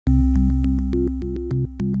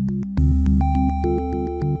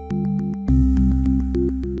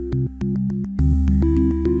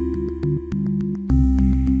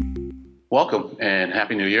Welcome and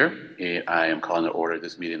Happy New Year. I am calling to order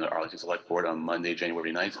this meeting of the Arlington Select Board on Monday,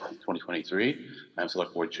 January 9th, 2023. I'm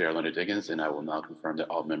Select Board Chair Leonard Diggins, and I will now confirm that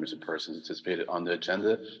all members and persons anticipated on the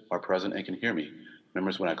agenda are present and can hear me.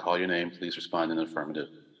 Members, when I call your name, please respond in the affirmative.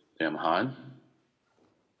 Pam Hahn.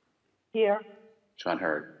 Here. Sean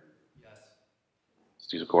Hurd. Yes.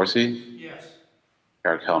 Steve Corsi. Yes.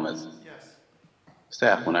 Eric Helmuth. Yes.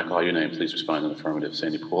 Staff, when I call your name, please respond in the affirmative.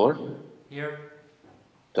 Sandy Pooler. Here.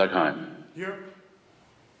 Doug Heim. Here.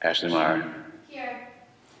 Ashley Meyer. Here.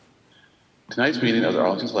 Tonight's meeting of the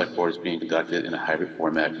Arlington Select Board is being conducted in a hybrid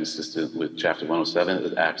format consistent with Chapter 107 of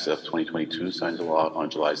the Acts of 2022, signed into law on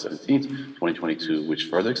July 17, 2022, which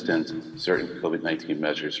further extends certain COVID-19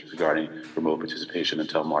 measures regarding remote participation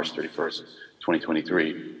until March 31st,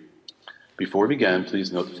 2023. Before we begin,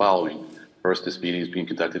 please note the following. First, this meeting is being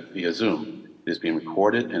conducted via Zoom. It is being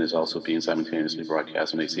recorded and is also being simultaneously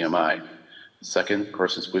broadcast on ACMi. Second,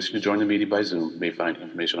 persons wishing to join the meeting by Zoom may find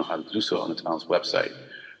information on how to do so on the town's website.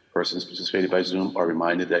 Persons participating by Zoom are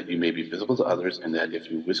reminded that you may be visible to others and that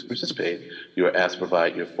if you wish to participate, you are asked to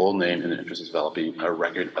provide your full name in the interest of developing a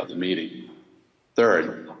record of the meeting.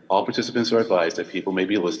 Third, all participants are advised that people may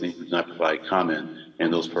be listening who do not provide comment,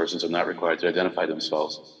 and those persons are not required to identify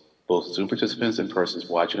themselves. Both Zoom participants and persons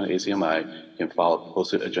watching on ACMi can follow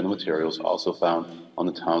posted agenda materials also found on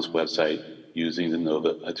the town's website using the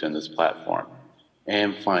Nova Agendas platform.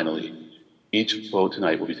 And finally, each vote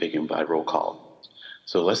tonight will be taken by roll call.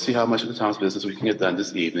 So let's see how much of the town's business we can get done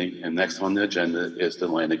this evening. And next on the agenda is the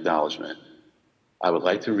land acknowledgement. I would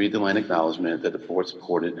like to read the land acknowledgement that the board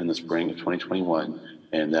supported in the spring of 2021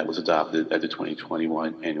 and that was adopted at the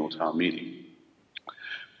 2021 annual town meeting.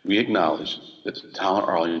 We acknowledge that the town of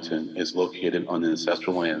Arlington is located on the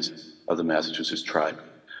ancestral lands of the Massachusetts tribe,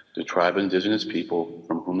 the tribe of indigenous people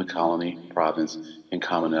from whom the colony, province, and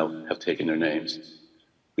commonwealth have taken their names.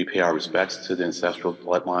 We pay our respects to the ancestral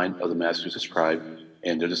bloodline of the Massachusetts tribe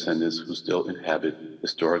and their descendants who still inhabit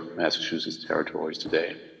historic Massachusetts territories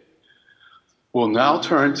today. We'll now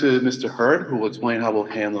turn to Mr. Hurd, who will explain how we'll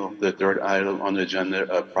handle the third item on the agenda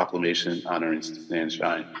of proclamation honoring Stan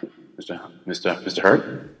Shine. Mr.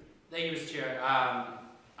 Hurd? Thank you, Mr. Chair.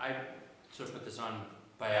 I sort of put this on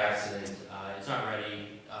by accident. It's not ready.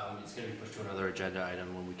 It's going to be pushed to another agenda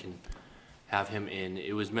item when we can have him in.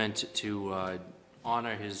 It was meant to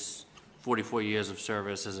honor his 44 years of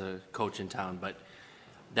service as a coach in town, but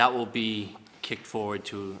that will be kicked forward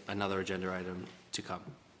to another agenda item to come.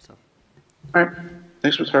 So. All right.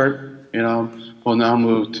 Thanks, Mr. Hurd. We'll now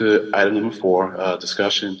move to item number 4,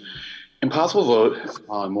 discussion and possible vote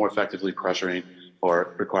on more effectively pressuring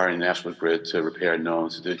or requiring National Grid to repair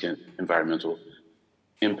known significant environmental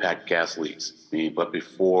impact gas leaks. But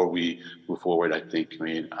before we move forward, I think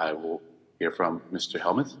I will hear from Mr.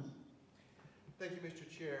 Helmuth. Thank you, Mr.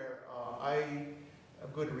 Chair. I am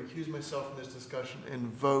going to recuse myself from this discussion and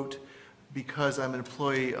vote because I'm an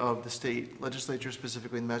employee of the state legislature,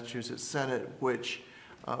 specifically the Massachusetts Senate, which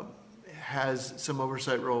has some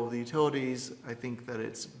oversight role of the utilities. I think that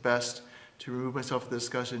it's best to remove myself from the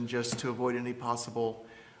discussion just to avoid any possible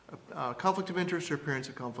conflict of interest or appearance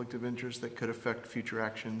of conflict of interest that could affect future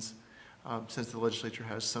actions since the legislature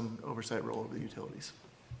has some oversight role over the utilities.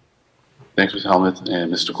 Thanks, Mr. Helmuth.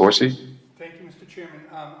 And Mr. Corsi? Thank you, Mr. Chairman.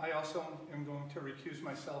 I also am going to recuse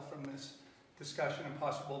myself from this discussion and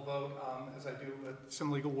possible vote as I do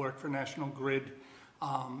some legal work for National Grid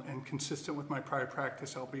and consistent with my prior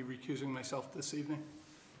practice, I'll be recusing myself this evening.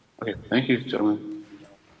 Okay, thank you, gentlemen.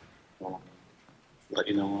 We'll let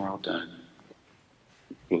you know when we're all done.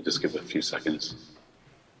 We'll just give it a few seconds.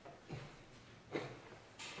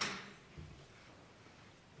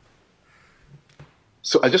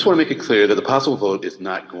 So I just want to make it clear that the possible vote is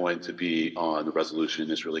not going to be on the resolution.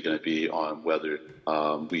 It's really going to be on whether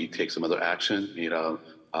we take some other action.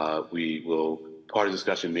 We will, part of the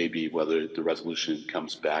discussion may be whether the resolution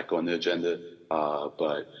comes back on the agenda.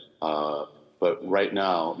 But right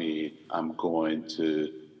now, I'm going to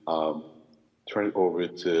turn it over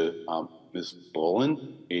to Ms. Boland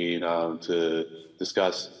to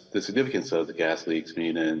discuss the significance of the gas leaks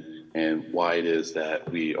and why it is that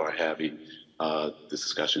we are having this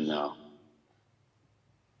discussion now.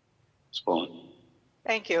 Ms. Boland.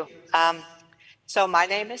 Thank you. So my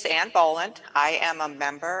name is Ann Boland. I am a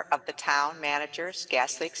member of the Town Managers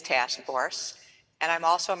Gas Leaks Task Force, and I'm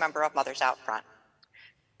also a member of Mothers Out Front.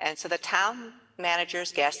 And so the Town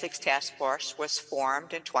Managers Gas Leaks Task Force was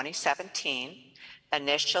formed in 2017.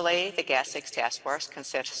 Initially, the Gas Leaks Task Force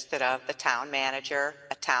consisted of the town manager,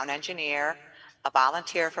 a town engineer, a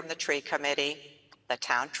volunteer from the tree committee, the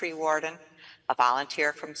town tree warden, a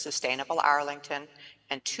volunteer from Sustainable Arlington,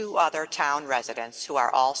 and 2 other town residents who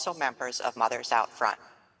are also members of Mothers Out Front.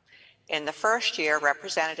 In the first year,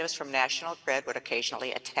 representatives from National Grid would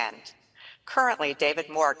occasionally attend. Currently, David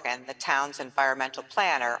Morgan, the town's environmental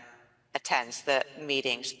planner, attends the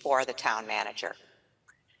meetings for the town manager.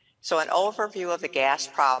 So an overview of the gas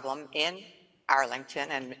problem in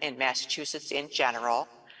Arlington and in Massachusetts in general.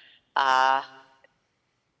 The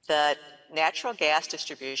natural gas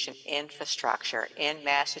distribution infrastructure in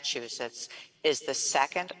Massachusetts is the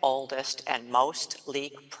second oldest and most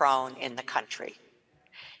leak prone in the country.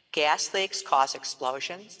 Gas leaks cause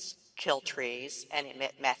explosions, kill trees, and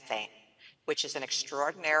emit methane, which is an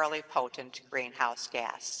extraordinarily potent greenhouse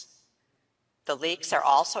gas. The leaks are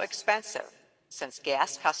also expensive since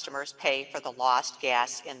gas customers pay for the lost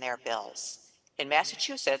gas in their bills. In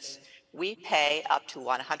Massachusetts, we pay up to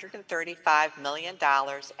 $135 million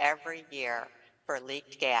every year for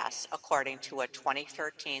leaked gas, according to a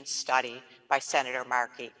 2013 study by Senator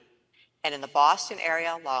Markey. And in the Boston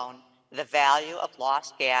area alone, the value of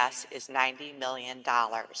lost gas is $90 million,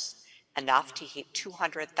 enough to heat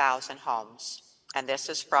 200,000 homes. And this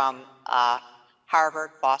is from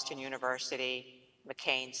Harvard, Boston University,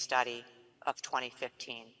 McCain study of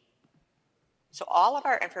 2015. So all of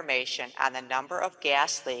our information on the number of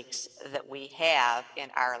gas leaks that we have in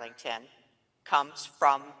Arlington comes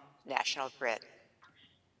from National Grid.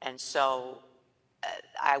 And so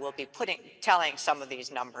I will be telling some of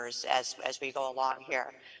these numbers as we go along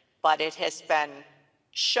here, but it has been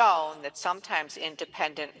shown that sometimes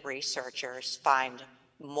independent researchers find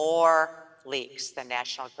more leaks than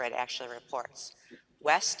National Grid actually reports.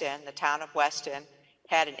 Weston, the town of Weston,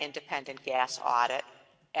 had an independent gas audit,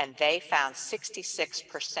 and they found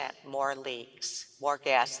 66% more leaks, more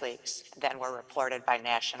gas leaks than were reported by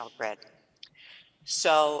National Grid.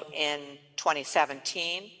 So in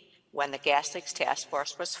 2017, when the Gas Leaks Task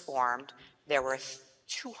Force was formed, there were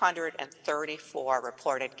 234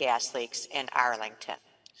 reported gas leaks in Arlington.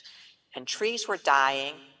 And trees were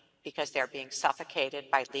dying because they're being suffocated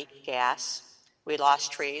by leaked gas. We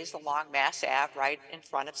lost trees along Mass Ave right in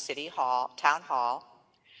front of Town Hall.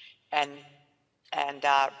 And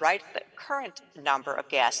the current number of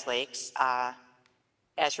gas leaks,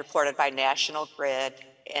 as reported by National Grid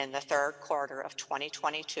in the third quarter of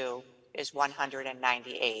 2022, is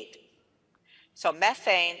 198. So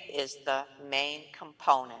methane is the main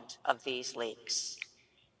component of these leaks.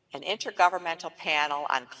 An intergovernmental panel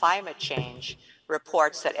on climate change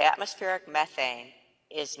reports that atmospheric methane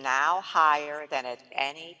is now higher than at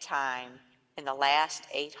any time in the last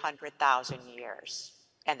 800,000 years,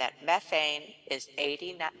 and that methane is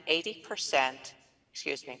 80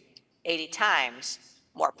 times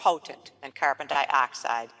more potent than carbon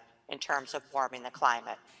dioxide in terms of warming the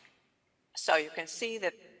climate. So you can see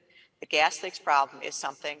that the gas leaks problem is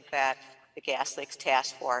something that the Gas Leaks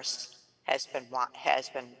Task Force has been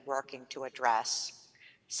working to address.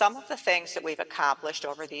 Some of the things that we've accomplished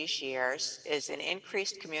over these years is an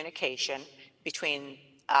increased communication between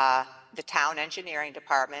the town engineering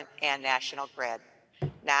department and National Grid.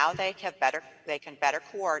 Now they can better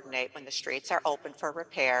coordinate when the streets are open for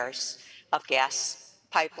repairs of gas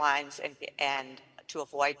pipelines and to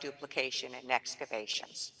avoid duplication in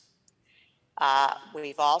excavations.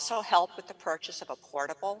 We've also helped with the purchase of a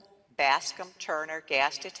portable Bascom-Turner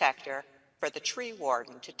gas detector for the tree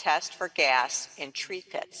warden to test for gas in tree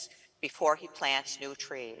pits before he plants new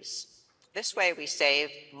trees. This way we save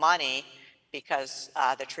money because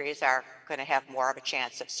the trees are going to have more of a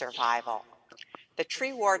chance of survival. The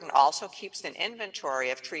tree warden also keeps an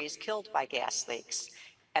inventory of trees killed by gas leaks.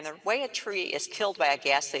 And the way a tree is killed by a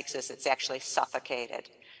gas leak is it's actually suffocated,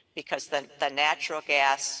 because the natural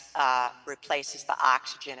gas replaces the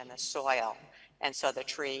oxygen in the soil. And so the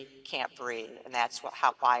tree can't breathe, and that's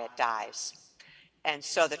why it dies. And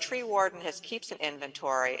so the tree warden keeps an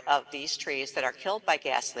inventory of these trees that are killed by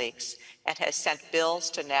gas leaks and has sent bills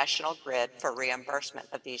to National Grid for reimbursement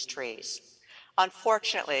of these trees.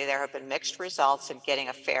 Unfortunately, there have been mixed results in getting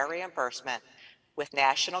a fair reimbursement, with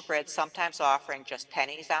National Grid sometimes offering just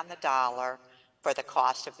pennies on the dollar for the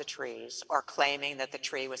cost of the trees, or claiming that the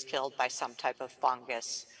tree was killed by some type of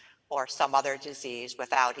fungus or some other disease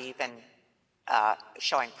without even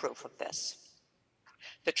showing proof of this.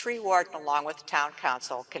 The tree warden, along with the town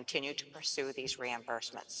council, continue to pursue these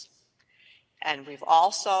reimbursements. And we've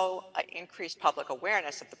also increased public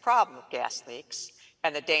awareness of the problem of gas leaks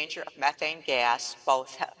and the danger of methane gas,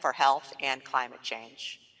 both for health and climate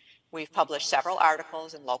change. We've published several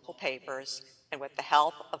articles in local papers, and with the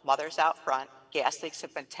help of Mothers Out Front, gas leaks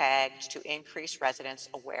have been tagged to increase residents'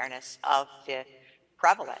 awareness of the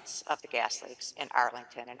prevalence of the gas leaks in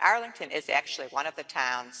Arlington. And Arlington is actually one of the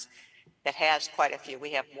towns that has quite a few.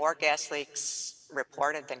 We have more gas leaks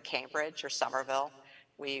reported than Cambridge or Somerville.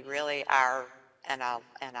 We really are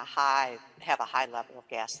have a high level of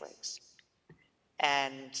gas leaks.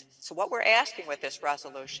 And so what we're asking with this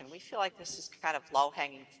resolution, we feel like this is kind of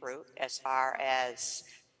low-hanging fruit as far as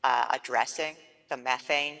addressing the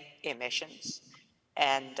methane emissions.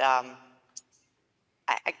 And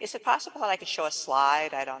is it possible that I could show a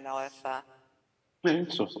slide? I don't know if, Yeah,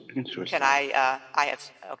 so you can show us can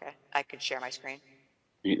that. okay, I could share my screen.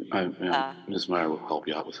 Ms. Meyer will help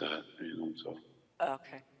you out with that, so.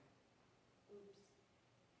 Okay.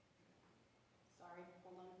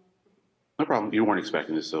 No problem. You weren't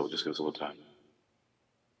expecting this, so just give us a little time.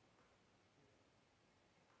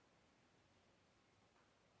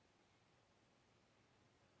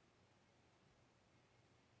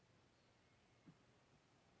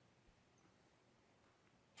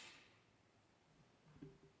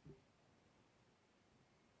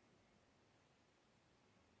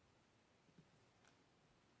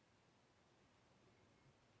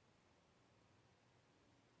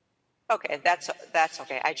 Okay, that's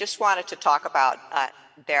okay. I just wanted to talk about,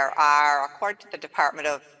 there are, according to the Department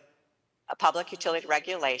of Public Utility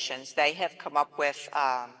Regulations, they have come up with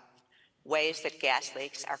ways that gas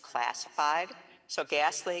leaks are classified. So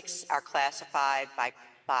gas leaks are classified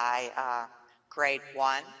by grade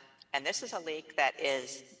 1, and this is a leak that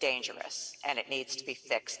is dangerous and it needs to be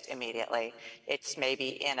fixed immediately. It's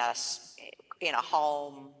maybe in a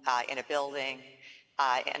home, in a building,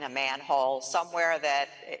 in a manhole, somewhere that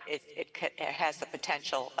it has the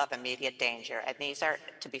potential of immediate danger, and these are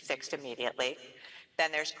to be fixed immediately.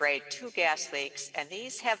 Then there's grade 2 gas leaks, and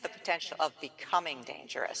these have the potential of becoming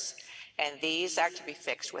dangerous, and these are to be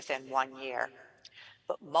fixed within 1 year.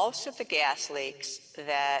 But most of the gas leaks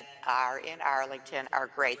that are in Arlington are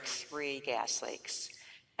grade 3 gas leaks,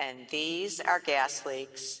 and these are gas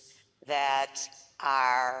leaks that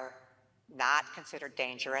are not considered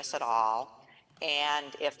dangerous at all,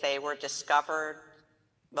 and if they were discovered,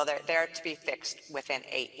 well, they're to be fixed within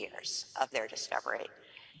 8 years of their discovery.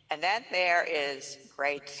 And then there is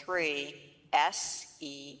grade 3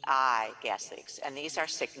 SEI gas leaks, and these are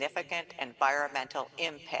significant environmental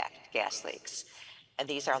impact gas leaks. And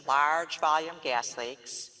these are large volume gas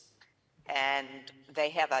leaks, and they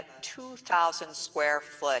have a 2,000 square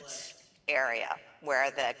foot area where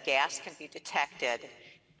the gas can be detected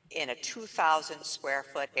in a 2,000 square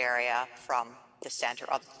foot area from the center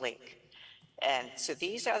of the leak. And so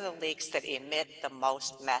these are the leaks that emit the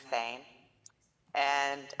most methane.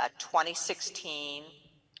 And a 2016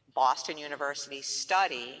 Boston University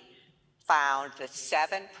study found that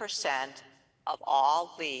 7% of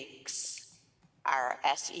all leaks are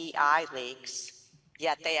SEI leaks,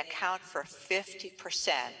 yet they account for 50%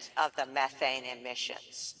 of the methane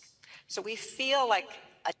emissions. So we feel like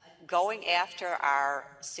going after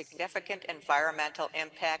our significant environmental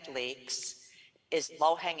impact leaks is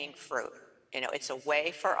low-hanging fruit. It's a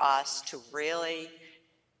way for us to really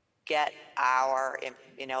get our,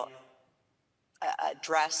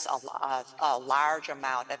 address a large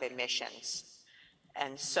amount of emissions.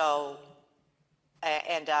 And so,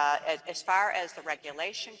 as far as the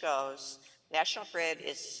regulation goes, National Grid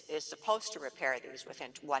is supposed to repair these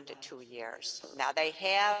within 1 to 2 years. Now they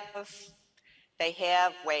have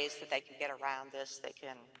ways that they can get around this.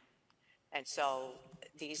 And so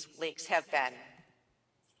these leaks have been,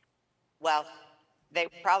 well, they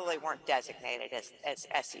probably weren't designated as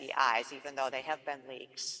SEIs, even though they have been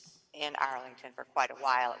leaks in Arlington for quite a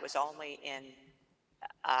while. It was only in,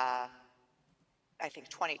 I think,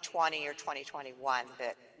 2020 or 2021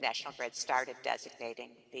 that National Grid started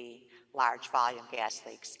designating the large volume gas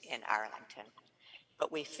leaks in Arlington.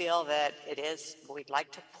 But we feel that we'd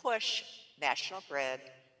like to push National Grid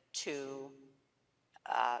to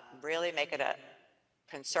really make it a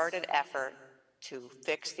concerted effort to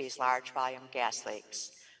fix these large volume gas leaks.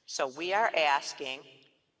 So we are asking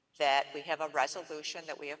that we have a resolution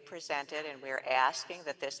that we have presented, and we're asking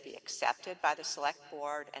that this be accepted by the Select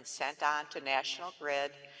Board and sent on to National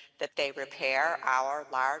Grid, that they repair our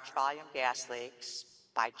large volume gas leaks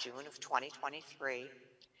by June of 2023.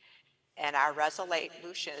 And our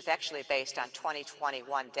resolution is actually based on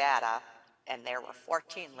 2021 data, and there were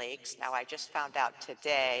 14 leaks. Now, I just found out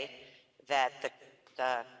today that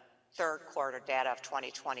the third quarter data of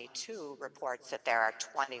 2022 reports that there are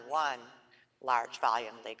 21 large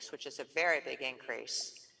volume leaks, which is a very big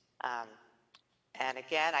increase. And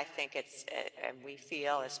again, I think and we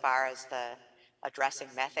feel, as far as addressing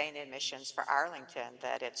methane emissions for Arlington,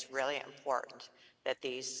 that it's really important that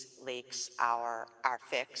these leaks are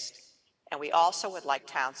fixed. And we also would like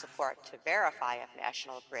town support to verify if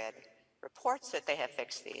National Grid reports that they have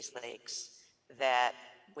fixed these leaks, that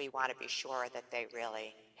we want to be sure that they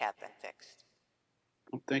really have been fixed.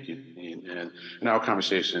 Thank you. And in our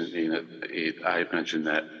conversation, I mentioned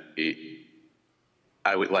that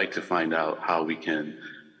I would like to find out how we can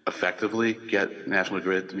effectively get National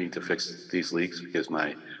Grid to fix these leaks, because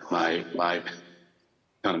my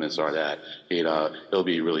sentiments are that it'll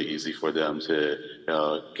be really easy for them to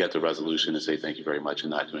get the resolution and say thank you very much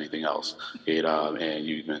and not do anything else. And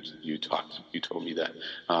you told me that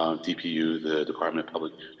DPU, the Department of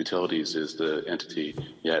Public Utilities, is the entity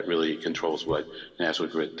that really controls what National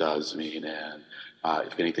Grid does. And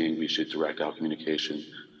if anything, we should direct our communication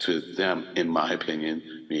to them, in my opinion.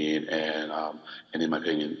 And in my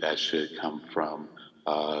opinion, that should come from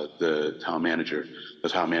the town manager. The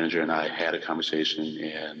town manager and I had a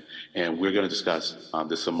conversation, and we're going to discuss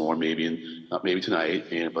this some more, maybe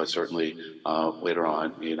tonight, but certainly later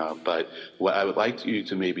on. But what I would like you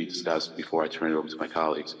to maybe discuss before I turn it over to my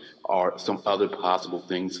colleagues are some other possible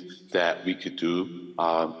things that we could do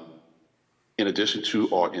in addition to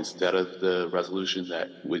or instead of the resolution that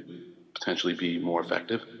would potentially be more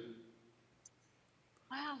effective.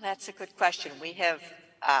 Well, that's a good question. We have,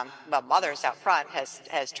 Mothers Out Front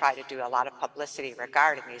has tried to do a lot of publicity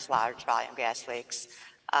regarding these large volume gas leaks.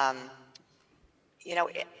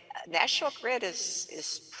 National Grid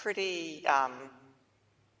is pretty,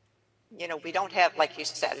 we don't have, like you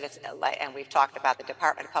said, and we've talked about, the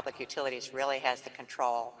Department of Public Utilities really has the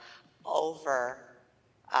control over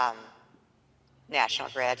National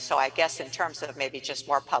Grid. So I guess in terms of maybe just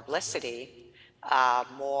more publicity,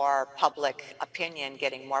 more public opinion,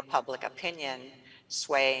 getting more public opinion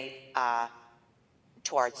sway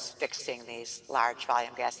towards fixing these large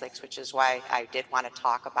volume gas leaks, which is why I did want to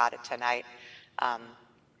talk about it tonight.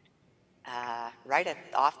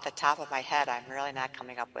 Off the top of my head, I'm really not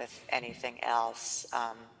coming up with anything else.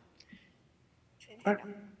 All right.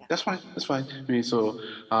 That's fine. That's fine. So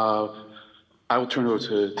I will turn it over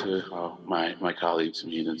to my colleagues,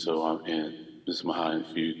 and Ms. Mahan,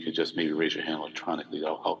 if you could just maybe raise your hand electronically,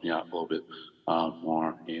 that'll help me out a little bit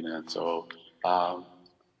more.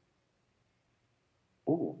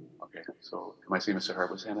 Okay. So am I seeing Mr.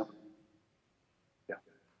 Herbert's hand up? Yeah.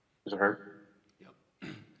 Mr. Herbert?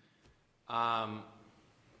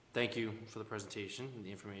 Thank you for the presentation and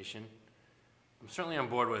the information. I'm certainly on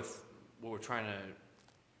board with what we're trying to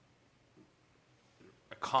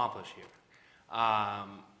accomplish here.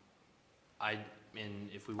 And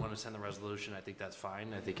if we want to send the resolution, I think that's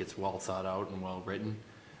fine. I think it's well thought out and well written.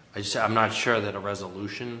 I'm not sure that a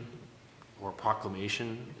resolution or a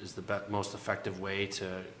proclamation is the most effective way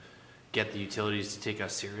to get the utilities to take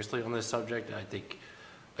us seriously on this subject. I think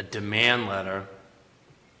a demand letter,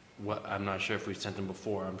 I'm not sure if we've sent them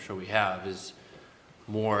before, I'm sure we have, is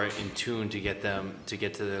more in tune to get them to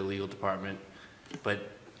get to their legal department. But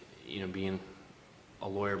being a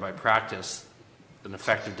lawyer by practice, an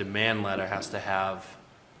effective demand letter has to have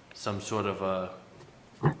some sort of a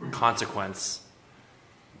consequence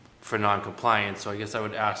for non-compliance. So I guess I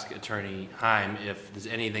would ask Attorney Heim if there's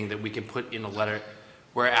anything that we can put in a letter.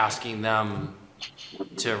 We're asking them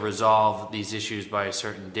to resolve these issues by a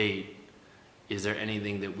certain date. Is there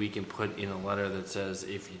anything that we can put in a letter that says,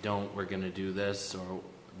 if you don't, we're going to do this, or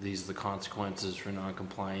these are the consequences for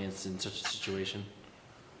non-compliance in such a situation?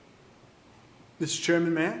 Mr.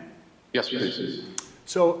 Chairman, may I? Yes, please.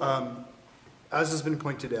 So, as has been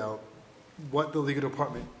pointed out, what the legal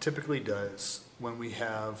department typically does when we're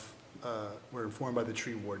informed by the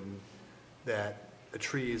tree warden that a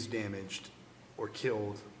tree is damaged or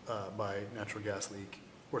killed by natural gas leak,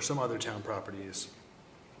 or some other town property is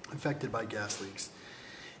affected by gas leaks,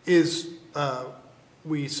 is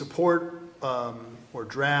we support or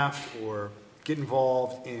draft or get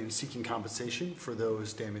involved in seeking compensation for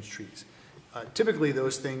those damaged trees. Typically,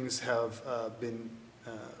 those things have been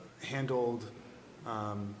handled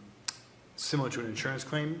similar to an insurance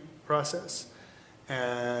claim process,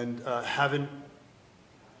 and haven't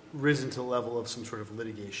risen to the level of some sort of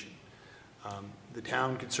litigation. The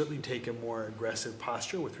town could certainly take a more aggressive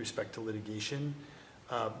posture with respect to litigation,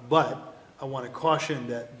 but I want to caution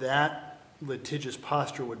that litigious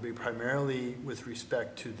posture would be primarily with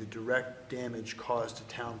respect to the direct damage caused to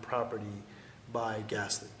town property by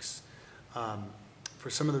gas leaks. For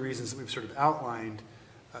some of the reasons that we've sort of outlined,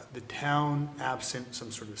 the town, absent some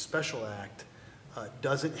sort of special act,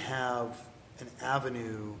 doesn't have an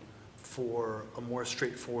avenue for a more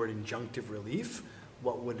straightforward injunctive relief.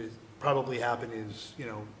 What would probably happen is,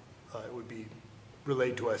 it would be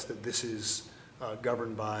relayed to us that this is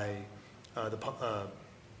governed by a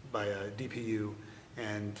DPU,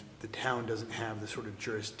 and the town doesn't have the sort of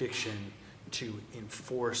jurisdiction to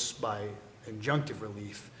enforce by injunctive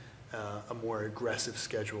relief a more aggressive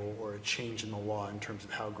schedule or a change in the law in terms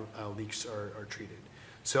of how leaks are treated.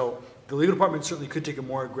 So the legal department certainly could take a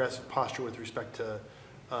more aggressive posture with respect to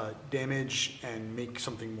damage and make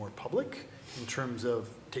something more public in terms of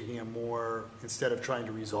taking a more, instead of trying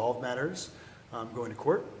to resolve matters, going to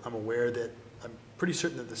court. I'm aware that, I'm pretty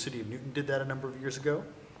certain that the city of Newton did that a number of years ago.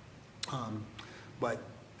 But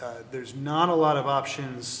there's not a lot of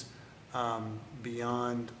options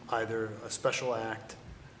beyond either a special act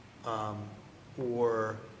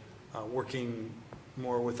or working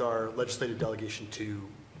more with our legislative delegation to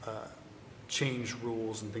change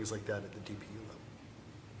rules and things like that at the DPU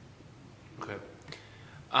level. Okay.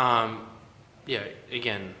 Yeah,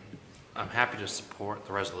 again, I'm happy to support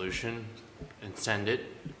the resolution and send it.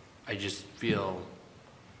 I just feel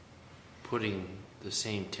putting the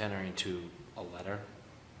same tenor into a letter,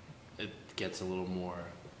 it gets a little more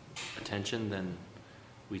attention than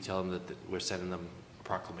we tell them that we're sending them a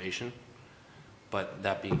proclamation. But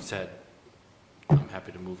that being said, I'm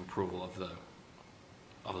happy to move approval of the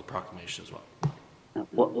proclamation as well.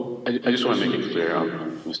 Well, I just want to make it clear,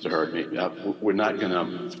 Mr. Hurd, we're not going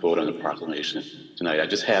to vote on the proclamation tonight. I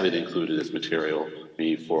just have it included as material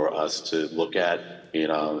for us to look at,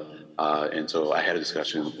 and so I had a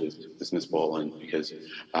discussion with Ms. Boland because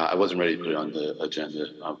I wasn't ready to put it on the agenda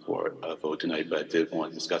for a vote tonight, but I did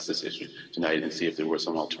want to discuss this issue tonight and see if there were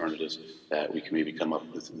some alternatives that we can maybe come up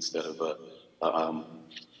with instead of a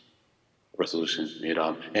resolution.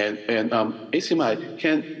 And ACMi,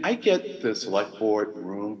 can I get the select board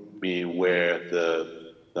room where the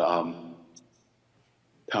town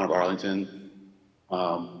of Arlington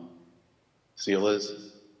seal is?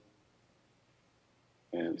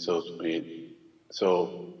 And so,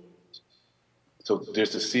 so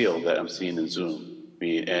there's the seal that I'm seeing in Zoom,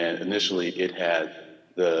 and initially it had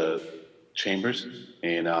the chambers,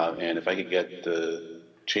 and if I could get the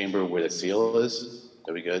chamber where the seal is,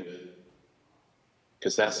 that'd be good.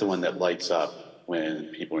 Because that's the one that lights up when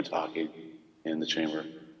people are talking in the chamber.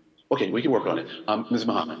 Okay, we can work on it. Ms.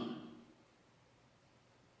 Muhammad.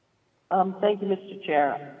 Thank you, Mr.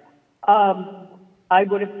 Chair. I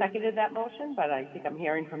would have seconded that motion, but I think I'm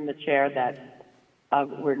hearing from the chair that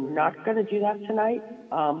we're not going to do that tonight,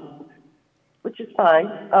 which is fine.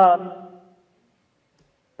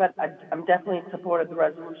 But I'm definitely in support of the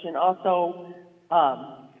resolution. Also,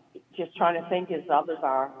 just trying to think as others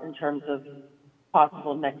are in terms of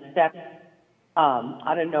possible next steps.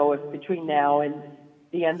 I don't know if between now and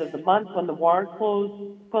the end of the month when the warrant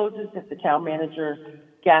closes, if the town manager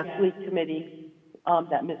gas leak committee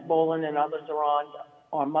that Ms. Boland and others are on,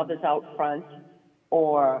 or Mothers Out Front,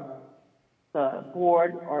 or the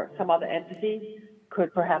board or some other entity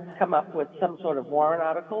could perhaps come up with some sort of warrant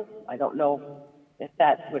article. I don't know if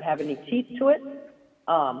that would have any teeth to it,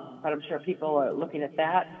 but I'm sure people are looking at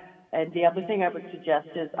that. And the other thing I would suggest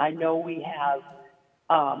is, I know we have,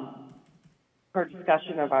 per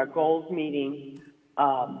discussion of our goals meeting,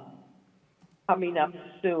 coming up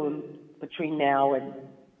soon between now and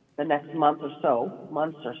the next months or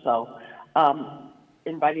so,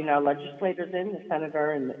 inviting our legislators in, the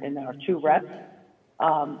senator and our 2 reps.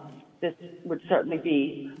 This would certainly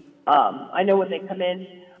be, I know when they come in,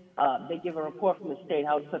 they give a report from the State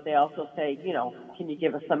House, but they also say, can you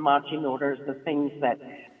give us some marching orders, the things that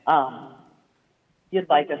you'd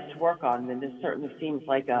like us to work on? And this certainly seems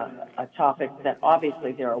like a topic that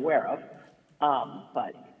obviously they're aware of,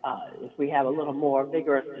 but if we have a little more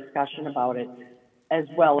vigorous discussion about it, as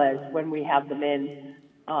well as when we have them in,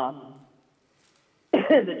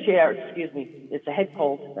 the chair, excuse me, it's a head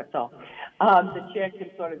cold, that's all. The chair can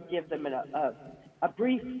sort of give them a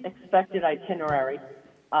brief expected itinerary,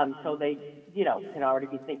 so they, can already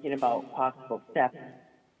be thinking about possible steps.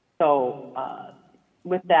 So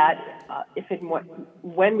with that, if and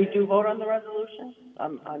when we do vote on the resolution,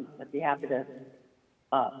 I'd be happy to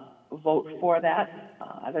vote for that.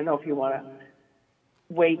 I don't know if you want to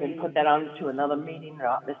wait and put that on to another meeting or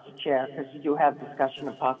not, Mr. Chair, because you do have discussion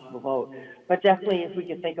of possible vote. But definitely, if we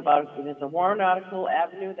can think about it as a warrant article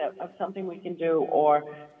avenue of something we can do, or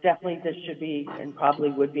definitely this should be and probably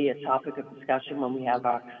would be a topic of discussion when we have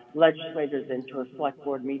our legislators into a select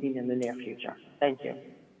board meeting in the near future. Thank you.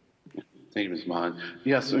 Thank you, Ms. Mahan.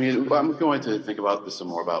 Yes, I'm going to think about this some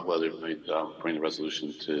more about whether we bring the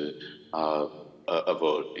resolution to a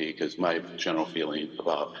vote, because my general feeling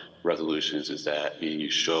about resolutions is that you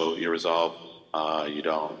show your resolve, you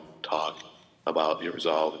don't talk about your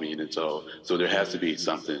resolve. And so there has to be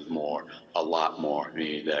something more, a lot more,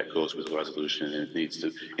 that goes with the resolution. And it needs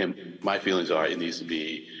to, and my feelings are, it needs to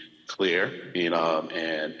be clear, and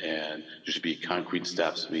there should be concrete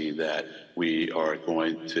steps, that we are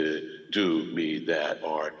going to do, that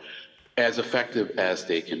are as effective as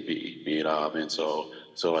they can be, and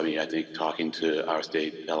so I mean, I think talking to our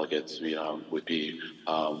state delegates, would be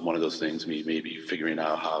one of those things. Maybe figuring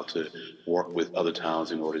out how to work with other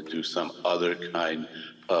towns in order to do some other kind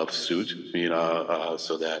of suit,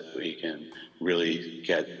 so that we can really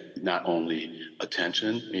get not only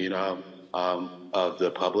attention, of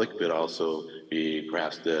the public, but also be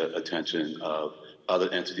perhaps the attention of other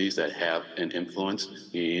entities that have an influence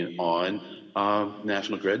on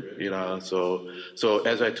National Grid. So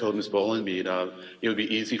as I told Ms. Boland, it would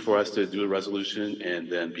be easy for us to do a resolution and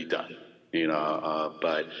then be done.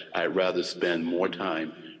 But I'd rather spend more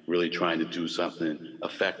time really trying to do something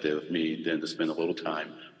effective, than to spend a little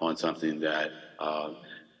time on something that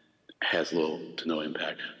has little to no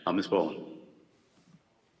impact. Ms. Boland.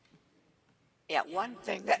 Yeah, one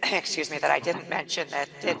thing that, excuse me, that I didn't mention that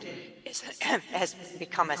has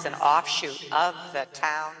become as an offshoot of the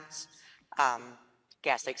town's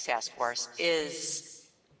gas leaks task force is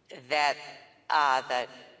that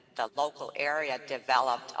the local area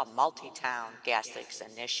developed a multi-town gas leaks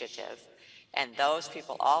initiative, and those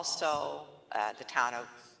people also, the town of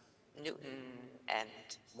Newton and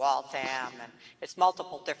Waltham, and it's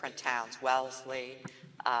multiple different towns, Wellesley,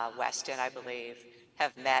 Weston, I believe,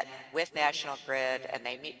 have met with National Grid, and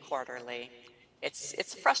they meet quarterly. It's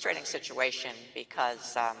a frustrating situation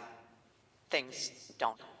because things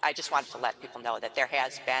don't. I just wanted to let people know that there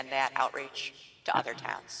has been that outreach to other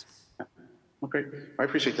towns. Okay, I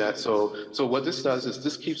appreciate that. So what this does is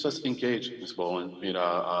this keeps us engaged, Ms. Boland.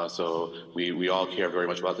 So we all care very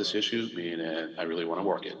much about this issue, and I really want to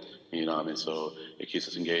work it. And so it keeps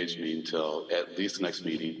us engaged, until at least the next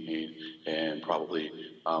meeting, and probably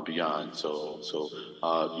beyond. So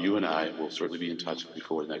you and I will certainly be in touch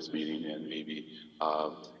before the next meeting, and maybe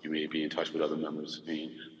you may be in touch with other members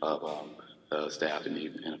of staff,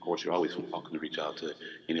 and of course you're always welcome to reach out to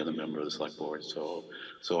any other member of the select board. So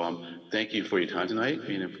thank you for your time tonight,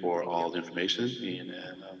 and for all the information,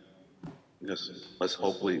 and let's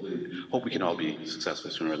hope we can all be successful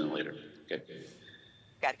sooner than later. Okay.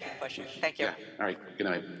 Got to keep pushing. Thank you. Yeah. All right. Good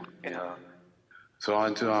night. So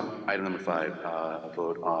on to item number 5, a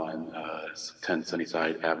vote on 10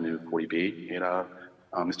 Sunnyside Avenue 40B.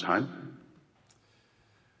 Mr. Heim.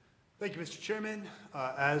 Thank you, Mr. Chairman.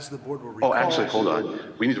 As the board will recall... Oh, actually, hold on.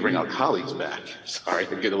 We need to bring our colleagues back. Sorry,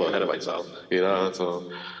 I'm getting a little ahead of myself.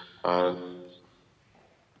 So...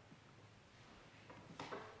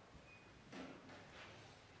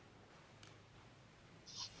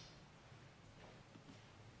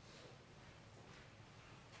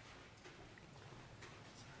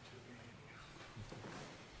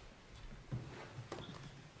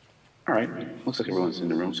 all right, looks like everyone's in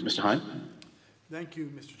the room. So, Mr. Heim? Thank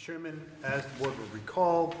you, Mr. Chairman. As the board will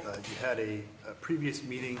recall, you had a previous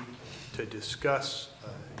meeting to discuss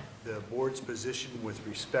the board's position with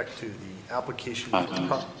respect to the application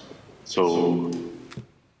for So,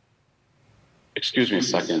 excuse me a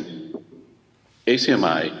second.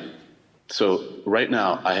 ACMi, so right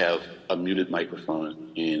now I have a muted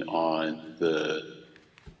microphone on the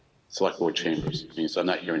select board chambers, so I'm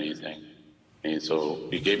not hearing anything. And so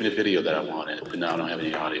you gave me the video that I wanted, but now I don't have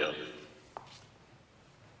any audio.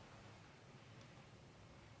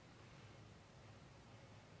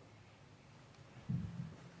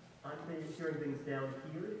 I'm hearing things down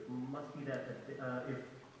here. It must be that if...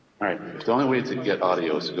 All right, if the only way to get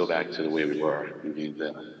audio is to go back to the way we were,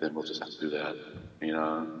 then we'll just have to do that.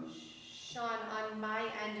 Sean, on my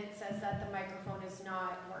end, it says that the microphone is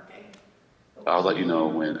not working. I'll let you know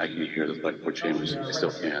when I can hear the select board chambers. I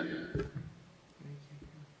still can.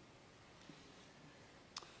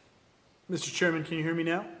 Mr. Chairman, can you hear me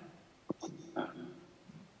now? I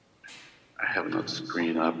have another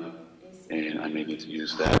screen up, and I may need to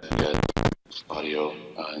use that to get audio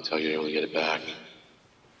until you're able to get it back.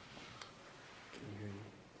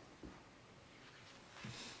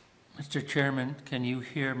 Mr. Chairman, can you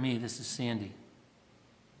hear me? This is Sandy.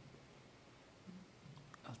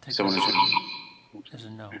 I'll take Someone this as a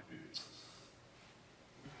no.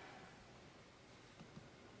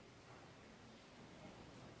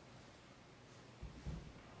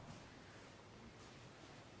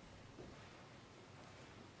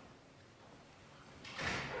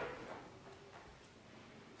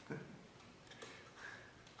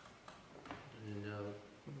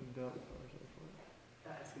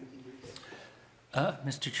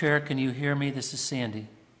 Mr. Chair, can you hear me? This is Sandy.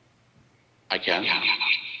 I can.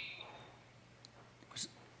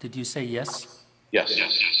 Did you say yes? Yes.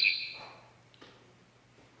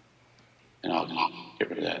 And I'll get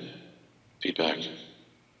rid of that.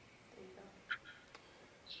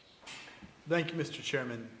 Thank you, Mr.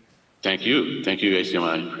 Chairman. Thank you,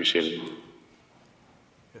 ACMi, appreciate it.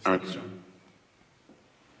 Yes, All right. thanks, John.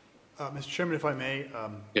 Mr. Chairman, if I may,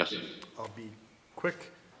 Yes. I'll be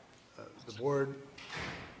quick. The board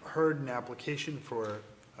heard an application for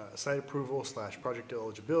site approval / project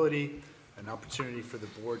eligibility, an opportunity for the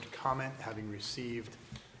board to comment, having received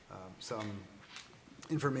some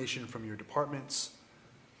information from your departments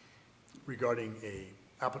regarding a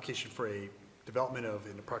application for a development of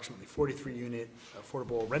an approximately 43-unit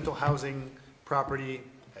affordable rental housing property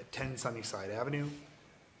at 10 Sunnyside Avenue.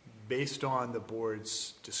 Based on the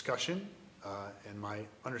board's discussion and my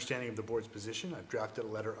understanding of the board's position, I've drafted a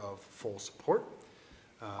letter of full support.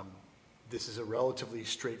 This is a relatively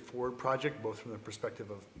straightforward project, both from the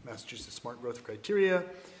perspective of Massachusetts Smart Growth Criteria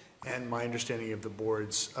and my understanding of the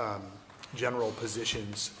board's general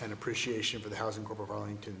positions and appreciation for the Housing Corp of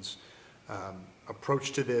Arlington's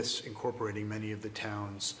approach to this, incorporating many of the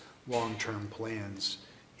town's long-term plans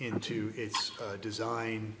into its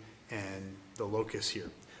design and the locus here.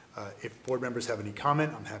 If board members have any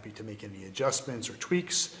comment, I'm happy to make any adjustments or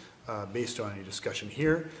tweaks based on any discussion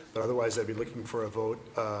here, but otherwise I'd be looking for a vote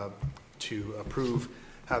to approve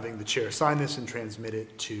having the chair sign this and transmit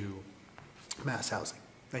it to Mass Housing.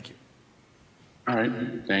 Thank you. All right,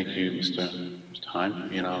 thank you, Mr.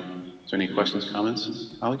 Heim. Is there any questions,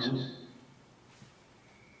 comments, Alex?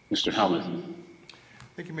 Mr. Helmuth.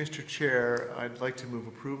 Thank you, Mr. Chair. I'd like to move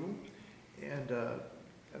approval. And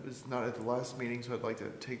I was not at the last meeting, so I'd like to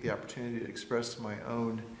take the opportunity to express my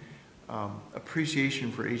own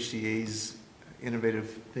appreciation for HCA's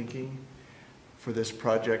innovative thinking for this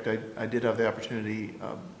project. I did have the opportunity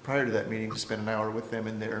prior to that meeting to spend an hour with them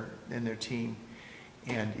and their team.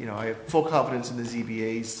 And, I have full confidence in the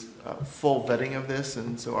ZBA's full vetting of this,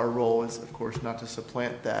 and so our role is, of course, not to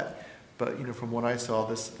supplant that. But, from what I saw,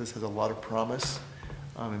 this has a lot of promise.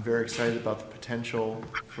 I'm very excited about the potential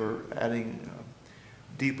for adding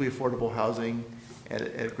deeply affordable housing at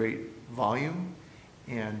a great volume.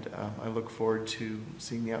 And I look forward to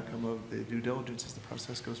seeing the outcome of the due diligence as the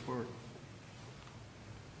process goes forward.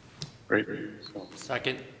 Great.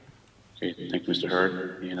 Second. Okay, thank you, Mr.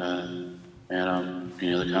 Hurd. And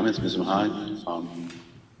any other comments, Ms. Mahan?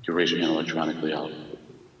 If you raise your hand electronically, I'll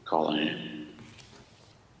call on you.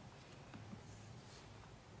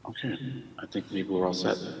 Okay, I think maybe we're all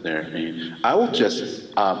set there. I will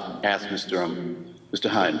just ask Mr.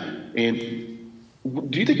 Heim,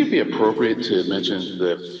 do you think it'd be appropriate to mention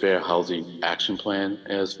the Fair Housing Action Plan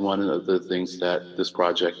as one of the things that this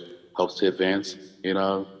project helps to advance?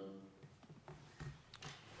 Mr.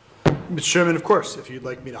 Chairman, of course, if you'd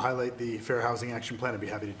like me to highlight the Fair Housing Action Plan, I'd be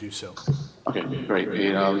happy to do so. Okay, great.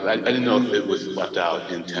 I didn't know if it was left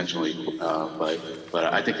out intentionally,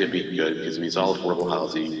 but I think it'd be good because it's all affordable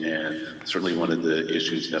housing, and certainly one of the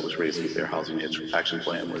issues that was raised in the Fair Housing Action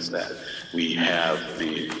Plan was that we have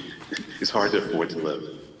it's hard to afford to live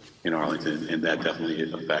in Arlington, and that definitely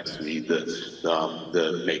affects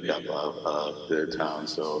the makeup of the town.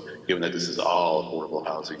 So given that this is all affordable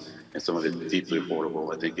housing and some of it deeply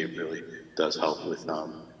affordable, I think it really does help with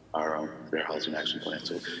our Fair Housing Action Plan.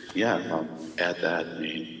 So yeah, add that.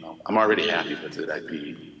 I'm already happy with it. I'd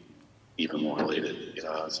be even more elated.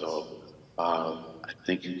 So I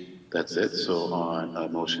think that's it. So on a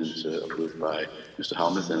motion to approve by Mr.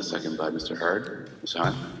 Helmuth and a second by Mr. Hurd. Mr.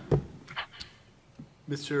 Hahn?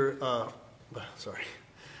 Mr.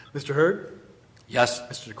 Hurd? Yes.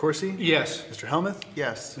 Mr. DeCoursey? Yes. Mr. Helmuth?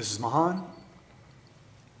 Yes. Mrs. Mahan?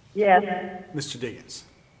 Yes. Mr. Diggins?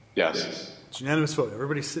 Yes. It's unanimous vote.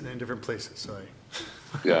 Everybody's sitting in different places, so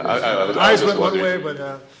Yeah, I was eyes went one wondering. way,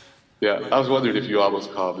 but Yeah, I was wondering if you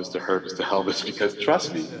almost called Mr. Hurd Mr. Helmuth, because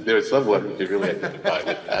trust me, there's someone who can really identify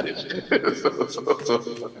with that issue.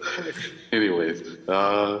 Anyways,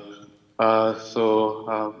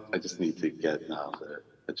 I just need to get now the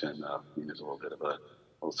agenda up. There's a little bit of a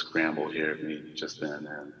little scramble here just then,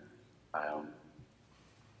 and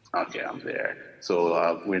okay, I'm there.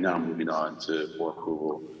 So we're now moving on for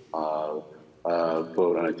approval.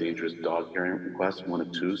 Vote on a dangerous dog hearing request, 1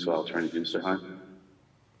 of 2. So I'll turn to you, Mr. Heim.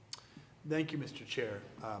 thank you, Mr. Chair.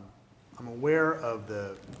 I'm aware of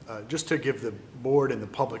just to give the board and the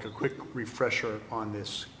public a quick refresher on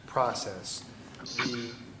this process.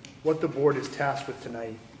 What the board is tasked with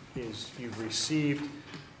tonight is you've received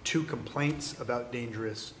 2 complaints about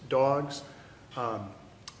dangerous dogs.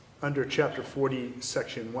 Under Chapter 40,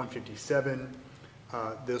 Section 157,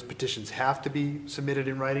 those petitions have to be submitted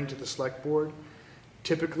in writing to the Select Board.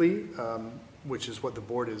 Typically, which is what the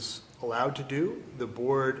board is allowed to do, the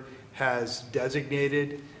board has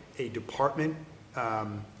designated a department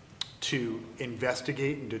to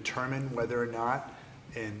investigate and determine whether or not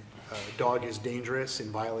dog is dangerous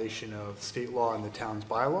in violation of state law and the town's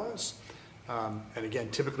bylaws. And again,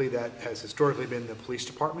 typically that has historically been the police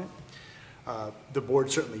department. The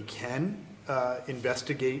board certainly can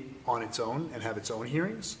investigate on its own and have its own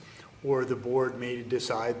hearings, or the board may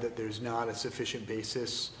decide that there's not a sufficient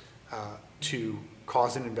basis to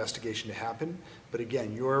cause an investigation to happen. But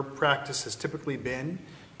again, your practice has typically been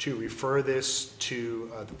to refer this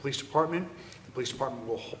to the police department. The police department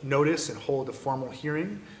will notice and hold a formal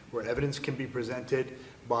hearing where evidence can be presented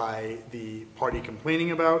by the party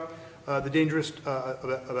complaining about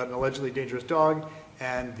about an allegedly dangerous dog,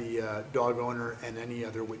 and the dog owner and any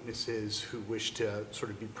other witnesses who wish to sort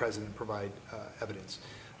of be present and provide evidence.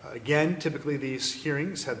 Again, typically these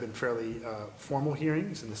hearings have been fairly formal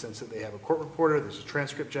hearings in the sense that they have a court reporter, there's a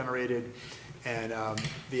transcript generated, and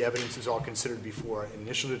the evidence is all considered before an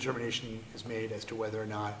initial determination is made as to whether or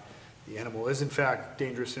not the animal is in fact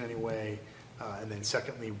dangerous in any way, and then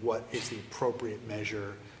secondly, what is the appropriate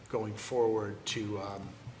measure going forward to,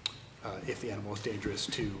 if the animal is dangerous,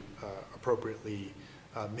 to appropriately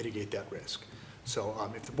mitigate that risk. So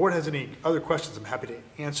if the board has any other questions, I'm happy to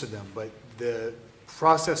answer them, but the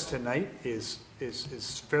process tonight is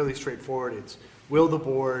fairly straightforward. It's, will the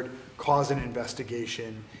board cause an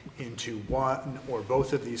investigation into one or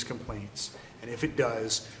both of these complaints? And if it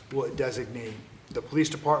does, will it designate the police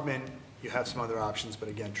department? You have some other options, but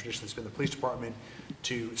again, traditionally it's been the police department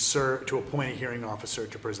to appoint a hearing officer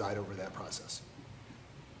to preside over that process.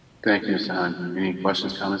 Thank you, Mr. Hahn. Any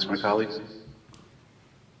questions, comments from my colleagues?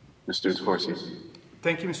 Mr. DeCoursey.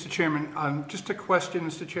 Thank you, Mr. Chairman. Just a question,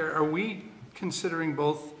 Mr. Chair. Are we considering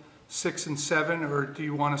both 6 and 7, or do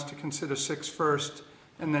you want us to consider 6 first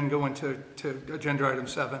and then go into agenda item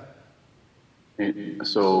 7?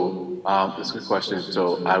 So that's a good question.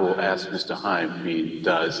 So I will ask Mr. Heim.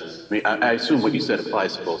 I assume what you said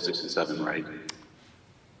applies to both 6 and 7, right?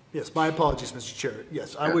 Yes, my apologies, Mr. Chair.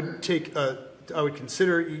 Yes, I would take, I would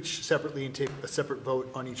consider each separately and take a separate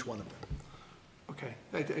vote on each one of them. Okay,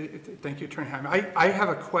 thank you, Attorney Heim. I have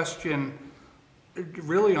a question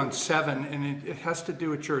really on 7, and it has to do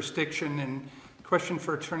with jurisdiction, and question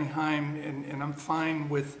for Attorney Heim, and I'm fine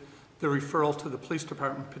with the referral to the police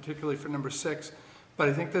department, particularly for number 6, but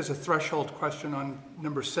I think there's a threshold question on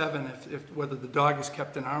number 7, if whether the dog is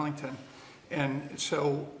kept in Arlington. And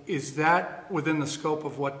so is that within the scope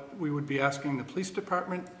of what we would be asking the police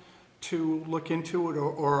department to look into it,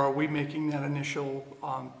 or are we making that initial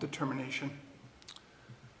determination?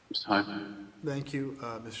 Mr. Heim. Thank you,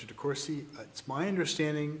 Mr. DeCoursey. It's my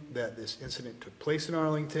understanding that this incident took place in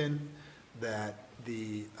Arlington, that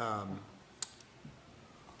the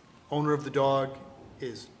owner of the dog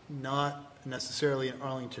is not necessarily an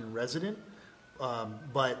Arlington resident,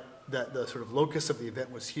 but that the sort of locus of the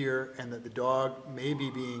event was here, and that the dog may be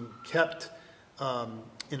being kept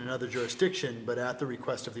in another jurisdiction, but at the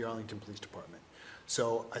request of the Arlington Police Department.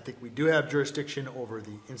 So I think we do have jurisdiction over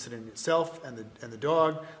the incident itself and the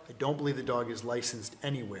dog. I don't believe the dog is licensed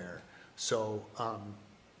anywhere. So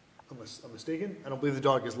unless I'm mistaken, I don't believe the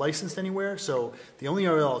dog is licensed anywhere. So the only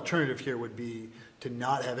other alternative here would be to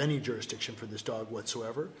not have any jurisdiction for this dog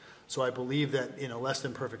whatsoever. So I believe that in a less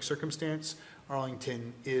than perfect circumstance,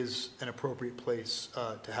 Arlington is an appropriate place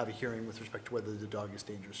to have a hearing with respect to whether the dog is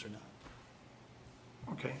dangerous or not.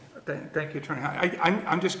 Okay, thank you, Attorney Heim.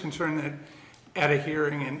 I'm just concerned that at a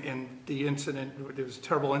hearing and the incident, there was a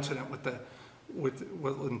terrible incident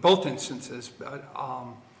in both instances, but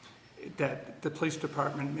that the police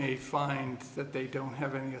department may find that they don't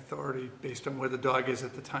have any authority based on where the dog is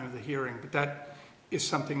at the time of the hearing. But that is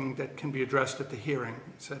something that can be addressed at the hearing.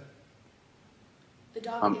 The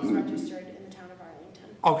dog is registered in the town of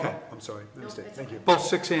Arlington. Okay. I'm sorry, my mistake. Thank you. Both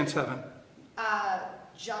 6 and 7?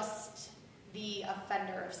 Just the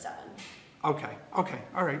offender of 7. Okay,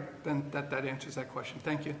 all right, then that answers that question.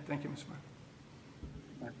 Thank you, Ms.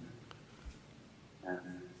 Mark.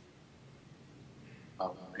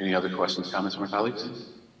 Any other questions, comments from our colleagues?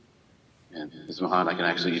 And Ms. Mahan, I can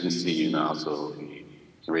actually even see you now, so you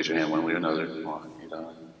can raise your hand one way or another.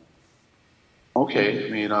 Okay,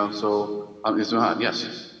 so Ms. Mahan,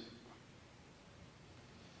 yes.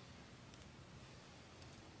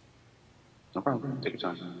 No problem, take your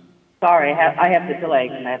time. Sorry, I have the delay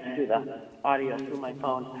because I have to do the audio through my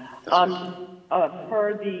phone.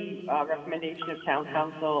 Per the recommendation of Town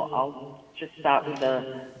Council, I'll just start with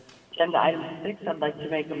the agenda item 6. I'd like to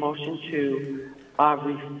make a motion to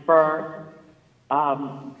refer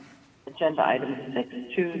agenda item 6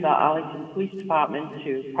 to the Arlington Police Department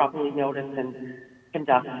to properly notice and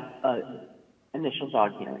conduct an initial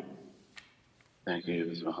dog hearing. Thank you,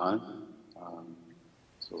 Ms. Mahan.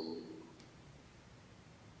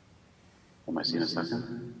 Am I seeing a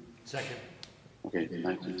second? Second. Okay,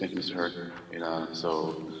 thank you, Mr. Hurd. And,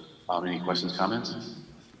 any questions, comments?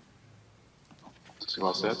 So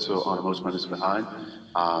all set. So on the motion by Mr. Behind,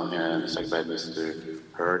 and second by Mr.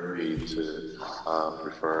 Hurd, we need to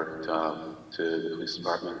refer to the police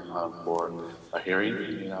department for a hearing.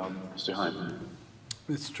 Mr. Hine.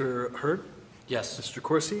 Mr. Hurd? Yes. Mr.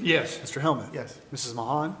 Corsi? Yes. Mr. Helmuth? Yes. Mrs.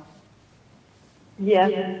 Mahan?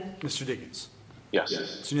 Yes. Mr. Diggins? Yes.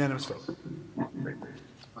 It's unanimous vote. Great.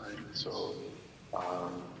 All right.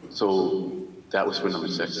 So that was for number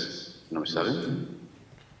 6. Number 7.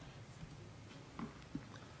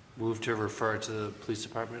 Move to refer to the police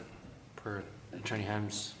department per Attorney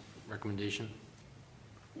Heim's recommendation.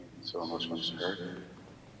 So a motion by Mr. Hurd.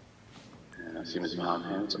 And I see Ms. Mahan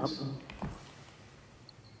hands up.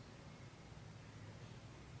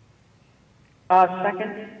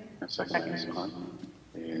 Second. And second by Ms. Mahan.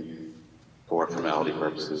 And for formality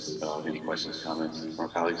purposes, any questions, comments from our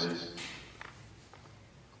colleagues?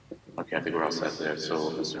 Okay, I think we're all set there.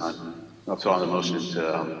 So, Mr. Hunt. So on the motion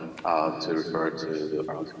to refer to the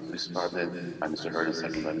Arlington Police Department by Mr. Hurd and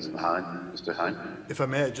second by Ms. Mahan. Mr. Hunt. If I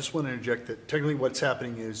may, I just want to interject that technically what's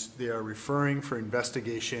happening is they are referring for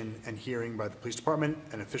investigation and hearing by the police department.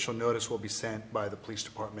 An official notice will be sent by the police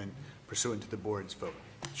department pursuant to the board's vote,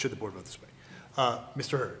 should the board vote this way.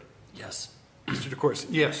 Mr. Hurd. Yes. Mr. DeCoursey.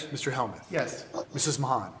 Yes. Mr. Helmuth. Yes. Mrs.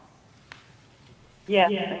 Mahan.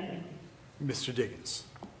 Yes. Mr. Diggins.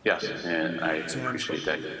 Yes, and I appreciate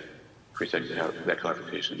that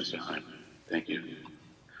clarification, Mr. Hunt. Thank you.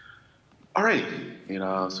 All right,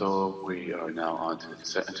 so we are now on to the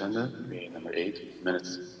consent agenda, meeting number 8,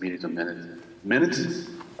 minutes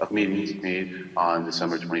of meetings made on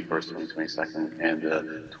December 21st, 2022, and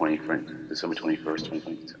December 21st,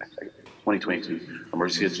 2022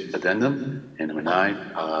 emergency addendum. And number 9,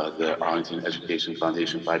 the Arlington Education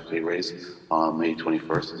Foundation 5K raise on May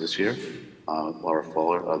 21st of this year. Laura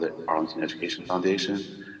Fuller of the Arlington Education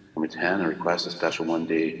Foundation. Number 10, a request a special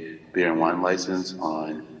one-day beer and wine license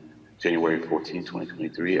on January 14,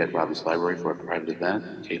 2023 at Robbins Library for a private event,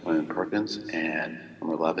 Caitlin Perkins. And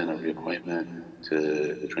number 11, a reappointment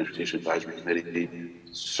to the Transportation Advisory Committee,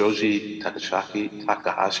 Shoji Takahashi,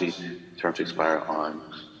 term to expire on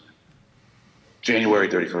January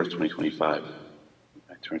 31st, 2025.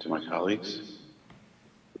 I turn to my colleagues.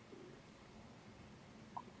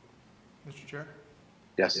 Mr. Chair?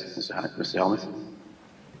 Yes, Mr. Helmuth.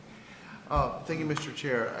 Thank you, Mr.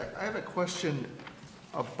 Chair. I have a question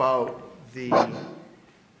about the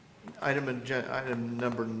item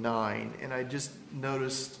number 9, and I just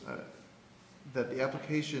noticed that the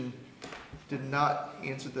application did not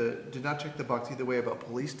check the box either way about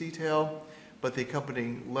police detail, but the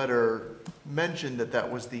accompanying letter mentioned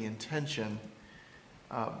that was the intention.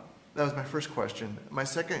 That was my first question. My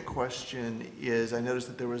second question is, I noticed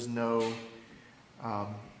that there was no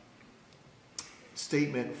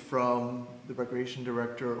statement from the recreation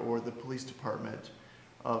director or the police department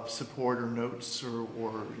of support or notes or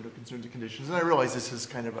concerns and conditions. And I realize this is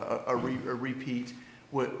kind of a repeat,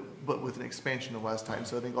 but with an expansion of last time.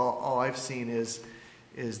 So I think all I've seen is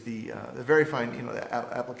the verifying, the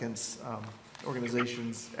applicant's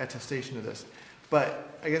organization's attestation of this.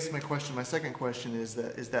 But I guess my second question is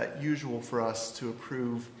that usual for us to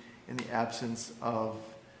approve in the absence of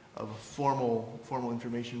formal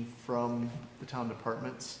information from the town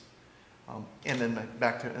departments? And then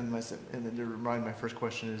to remind my first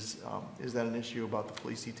question is that an issue about the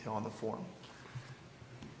police detail on the form?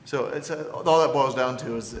 So it's all that boils down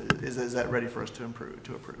to is that ready for us to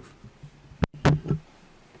approve?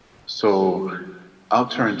 So I'll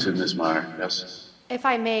turn to Ms. Meyer. Yes. If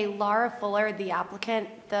I may, Laura Fuller, the applicant,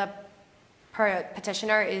 the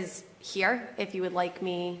petitioner is here. If you would like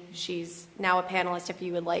me, she's now a panelist. If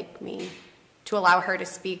you would like me to allow her to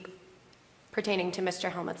speak pertaining to Mr.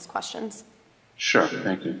 Helmuth's questions. Sure,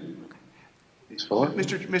 thank you. Ms. Fuller?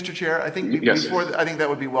 Mr. Chair, I think yes. I think that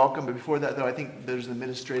would be welcome, but before that, though, I think there's an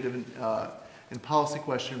administrative and policy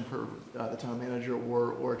question for the town manager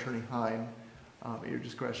or Attorney Heim at your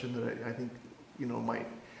discretion that I think, might,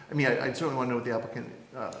 I certainly want to know what the applicant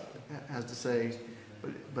has to say,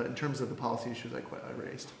 but in terms of the policy issues I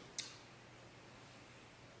raised.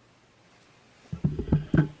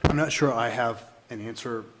 I'm not sure I have an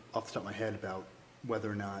answer off the top of my head about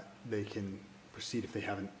whether or not they can proceed if they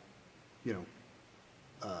haven't,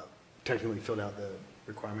 technically filled out the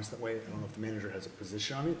requirements that way. I don't know if the manager has a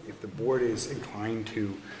position on it. If the board is inclined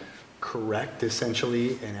to correct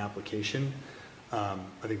essentially an application, I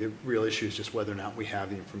think the real issue is just whether or not we have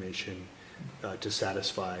the information to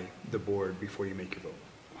satisfy the board before you make your vote.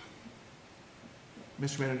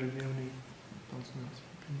 Mr. Manager, do you have any thoughts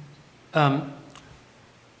on this?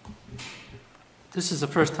 This is the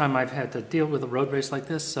first time I've had to deal with a road race like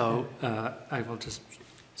this, so I will just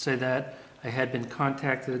say that. I had been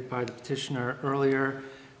contacted by the petitioner earlier,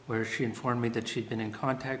 where she informed me that she'd been in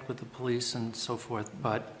contact with the police and so forth,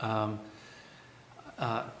 but I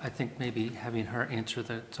think maybe having her answer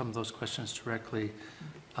some of those questions directly.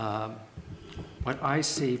 What I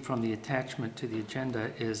see from the attachment to the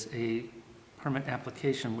agenda is a permit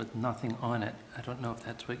application with nothing on it. I don't know if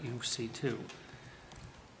that's what you see too.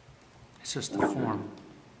 It's just the form.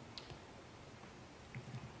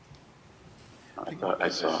 I thought I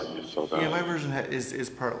saw it filled out. Yeah, my version is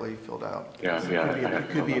partly filled out. Yeah, So yeah.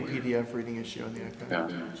 It could be a PDF reading issue on the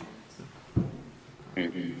iPad. Yeah.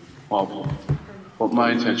 Well,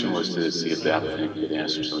 my intention was to see if the applicant could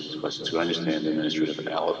answer some of these questions. To understand the administrative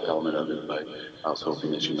element of it, but I was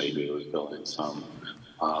hoping that you may be able to fill in some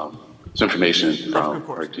information from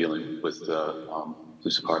or dealing with the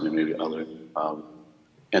police department, maybe other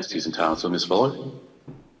entities in town. So, Ms. Fuller?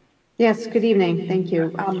 Yes, good evening. Thank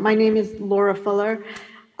you. My name is Laura Fuller.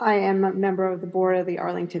 I am a member of the board of the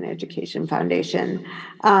Arlington Education Foundation.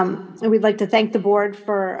 And we'd like to thank the board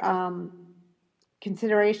for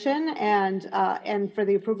consideration and for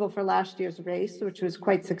the approval for last year's race, which was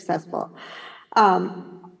quite successful.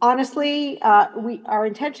 Honestly, our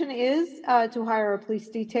intention is to hire a police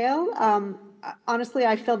detail. Honestly,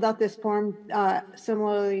 I filled out this form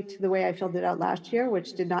similarly to the way I filled it out last year,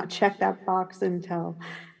 which did not check that box until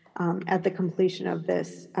at the completion of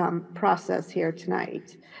this process here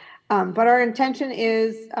tonight. But our intention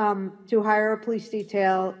is to hire a police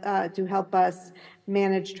detail to help us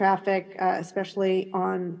manage traffic, especially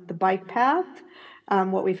on the bike path.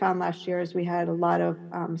 What we found last year is we had a lot of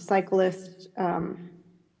cyclists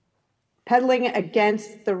pedaling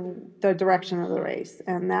against the direction of the race,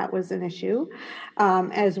 and that was an issue,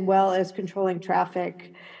 as well as controlling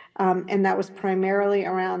traffic. And that was primarily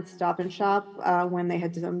around Stop and Shop when they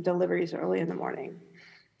had some deliveries early in the morning.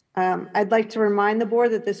 I'd like to remind the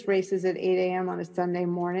board that this race is at 8 a.m. on a Sunday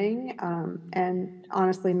morning, and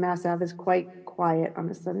honestly, Mass Ave is quite quiet on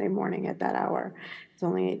a Sunday morning at that hour. It's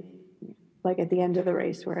only like at the end of the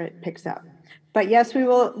race where it picks up. But yes,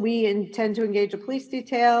 we intend to engage a police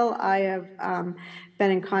detail. I have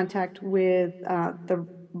been in contact with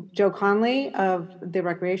Joe Conley of the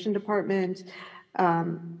Recreation Department,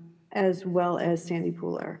 as well as Sandy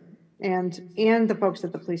Pooler and the folks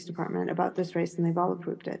at the police department about this race, and they've all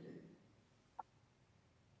approved it.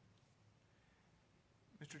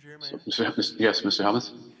 Mr. Chairman. Yes, Mr. Helmuth?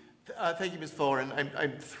 Thank you, Ms. Fuller, and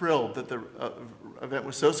I'm thrilled that the event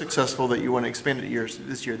was so successful that you want to expand it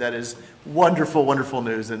this year. That is wonderful, wonderful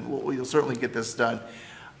news, and we'll certainly get this done.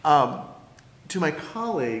 To my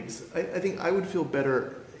colleagues, I think I would feel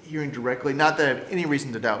better hearing directly, not that I have any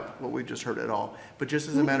reason to doubt what we just heard at all, but just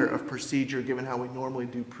as a matter of procedure, given how we normally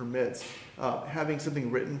do permits, having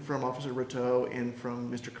something written from Officer Rateau and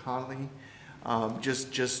from Mr. Conley,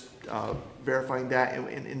 just verifying that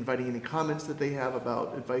and inviting any comments that they have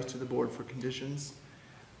about advice to the board for conditions.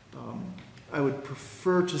 I would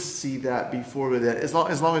prefer to see that before that, as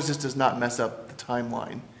long as this does not mess up the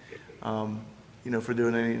timeline, for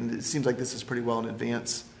doing anything. It seems like this is pretty well in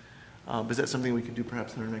advance. Is that something we could do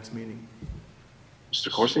perhaps in our next meeting?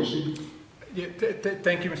 Mr. Corsi? Yeah,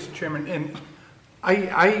 thank you, Mr. Chairman. And I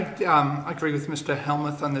agree with Mr.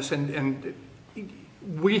 Helmuth on this, and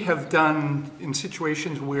we have done in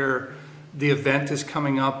situations where the event is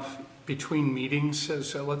coming up between meetings.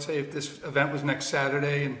 So let's say if this event was next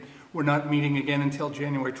Saturday and we're not meeting again until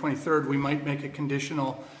January 23rd, we might make a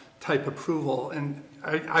conditional type approval. And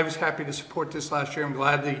I was happy to support this last year. I'm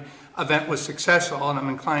glad the event was successful, and I'm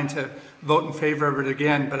inclined to vote in favor of it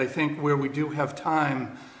again. But I think where we do have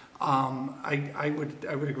time, I would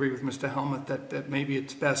agree with Mr. Helmuth that maybe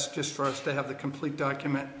it's best just for us to have the complete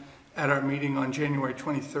document at our meeting on January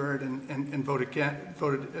 23rd and vote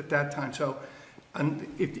at that time. So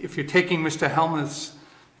if you're taking Mr. Helmuth's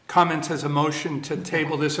comments as a motion to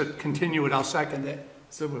table this or continue it, I'll second it.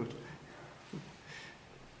 So moved.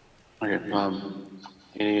 Okay.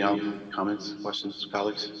 Any comments, questions,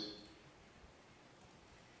 colleagues?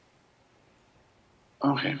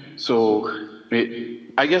 Okay. So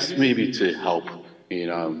I guess maybe to help,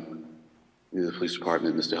 the police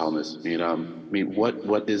department, Mr. Helmuth,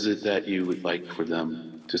 what is it that you would like for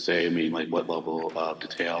them to say? What level of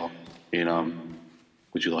detail,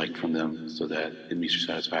 would you like from them so that it meets your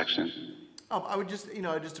satisfaction? I would just,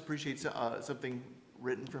 I just appreciate something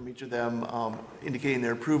written from each of them, indicating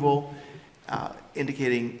their approval,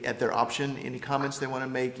 indicating at their option any comments they want to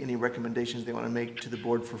make, any recommendations they want to make to the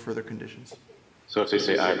board for further conditions. So if they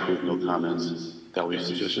say I approve, no comments, that will be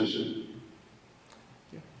sufficient?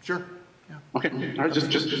 Yeah, sure. Okay, all right,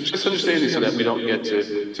 just understanding so that we don't get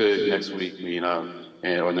to next week,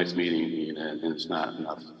 or next meeting, and it's not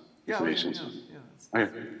enough information.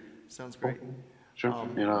 Okay, Sounds great. sure,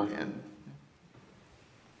 And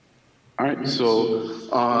all right, so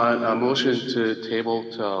on a motion to table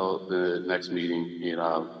till the next meeting,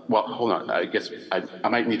 well, hold on, I guess I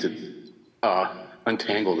might need to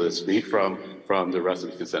untangle this from the rest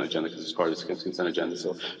of the consent agenda because it's part of the consent agenda.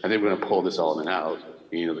 So I think we're going to pull this element out,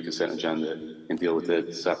 the consent agenda, and deal with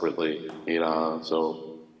it separately.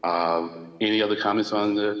 So any other comments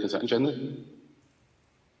on the consent agenda?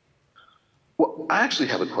 Well, I actually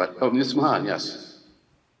have a question. Oh, Ms. Mahan, yes.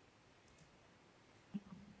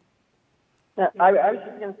 I was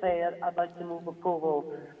just going to say that I'd like to move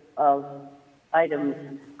approval of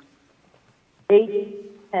items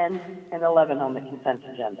 8, 10, and 11 on the consent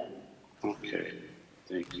agenda. Okay,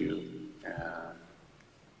 thank you.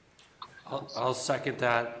 I'll second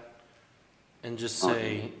that and just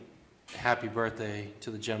say happy birthday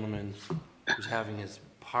to the gentleman who's having his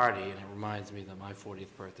party, and it reminds me that my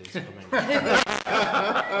 40th birthday is coming.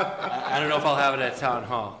 I don't know if I'll have it at Town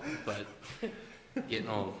Hall, but getting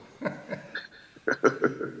old.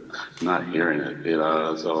 Not hearing it,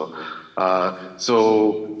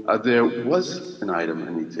 so there was an item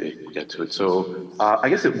I need to get to it. So I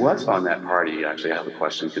guess it was on that party. Actually, I have a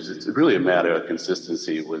question because it's really a matter of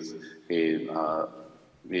consistency. With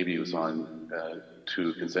maybe it was on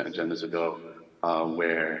 2 consent agendas ago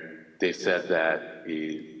where they said that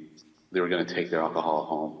they were going to take their alcohol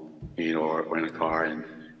home, or in a car, and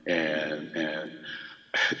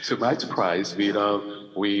to my surprise, we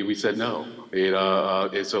said no.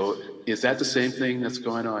 And so is that the same thing that's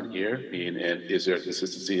going on here? And is there a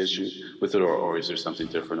consistency issue with it, or is there something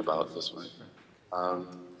different about this one?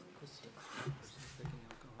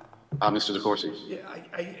 Mr. DeCoursey. Yeah,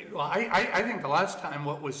 I think the last time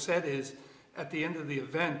what was said is at the end of the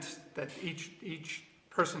event that each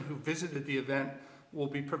person who visited the event will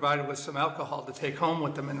be provided with some alcohol to take home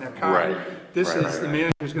with them in their car. Right. This is the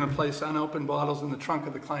manager's going to place unopened bottles in the trunk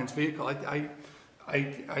of the client's vehicle. I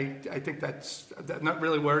think that's not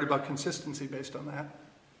really worried about consistency based on that.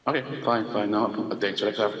 Okay, fine. No, thanks for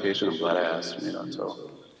the clarification. I'm glad I asked.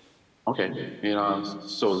 So okay,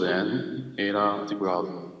 so then, I think we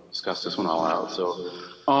all discussed this one all out. So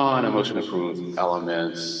on a motion to approve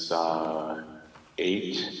elements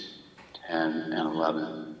 8, 10, and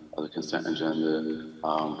 11 of the consent agenda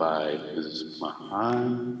by Mrs.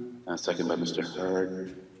 Mahan, and second by Mr.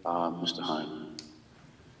 Hurd. Mr. Heim.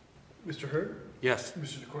 Mr. Hurd? Yes.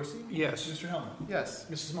 Mr. DeCoursey? Yes. Mr. Hellman? yes,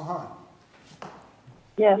 Mrs. Mahan?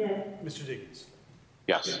 Yes. Mr. Diggins?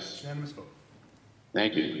 Yes. Unanimous vote.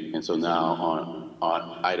 Thank you. And so now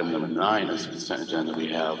on item number 9 of the consent agenda,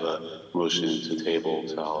 we have a motion to table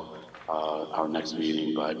till our next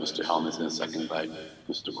meeting by Mr. Hellman and a second by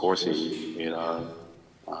Mr. Corsi.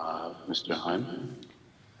 Mr. Heim?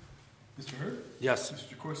 Mr. Hurd? Yes.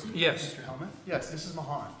 Mr. DeCoursey? Yes. Mr. Hellman? yes. Mrs.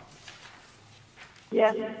 Mahan?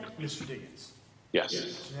 Yes. Mr. Diggins?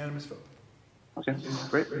 Yes. Unanimous vote. Okay,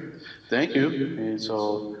 great. Thank you. And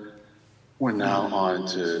so we're now on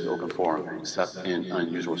to open forum. Except in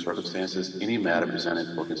unusual circumstances, any matter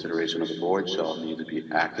presented for consideration of the board shall neither be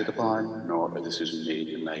acted upon nor a decision made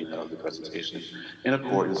the night of the presentation in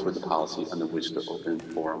accordance with the policy under which the open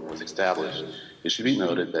forum was established. It should be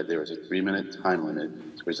noted that there is a 3-minute time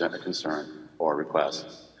limit to present a concern or a request.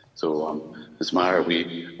 So, Ms. Meyer,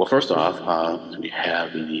 well, first off, do we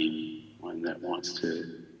have anyone that wants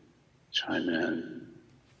to chime in?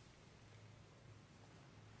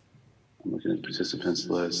 I'm looking at the participants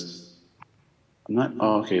list. I'm not,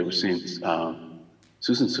 okay, we're seeing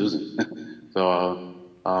Susan. So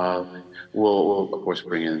we'll of course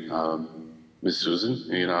bring in Ms.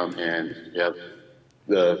 Susan, and if you have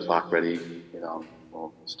the clock ready,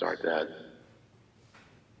 we'll start that.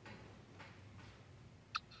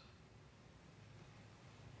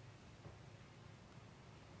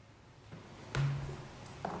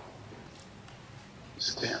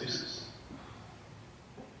 Stamps.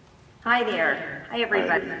 Hi there. Hi,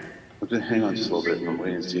 everybody. We're going to hang on just a little bit. I'm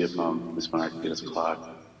waiting to see if Ms. Meyer can get us a clock.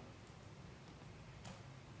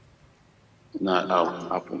 If not,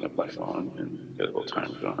 I'll bring up my phone and get a little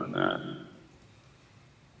time going on that.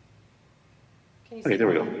 Okay, there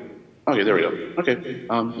we go. Okay,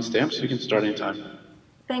 Ms. Stamps, you can start anytime.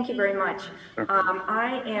 Thank you very much. Sure.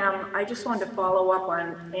 I just wanted to follow up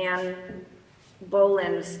on Ann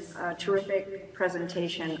Boland's terrific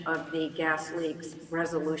presentation of the gas leaks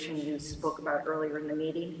resolution you spoke about earlier in the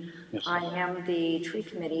meeting. Yes. I am the tree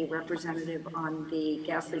committee representative on the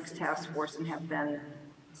gas leaks task force and have been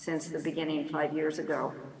since the beginning 5 years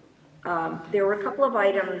ago. There were a couple of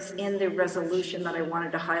items in the resolution that I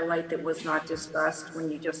wanted to highlight that was not discussed when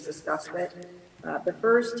you just discussed it. The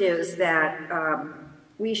first is that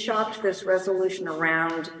we shopped this resolution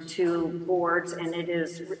around to boards, and it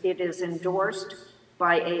is endorsed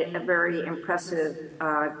by a very impressive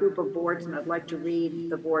group of boards, and I'd like to read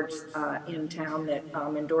the boards in town that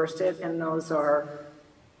endorsed it, and those are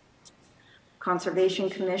Conservation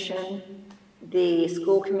Commission, the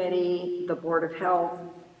School Committee, the Board of Health,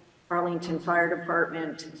 Arlington Fire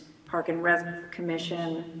Department, Park and Rec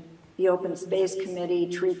Commission, the Open Space Committee,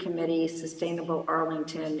 Tree Committee, Sustainable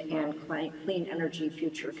Arlington, and Clean Energy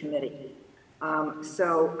Future Committee.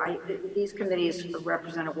 These committees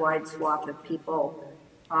represent a wide swath of people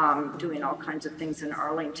doing all kinds of things in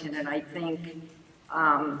Arlington, and I think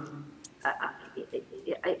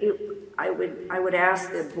I would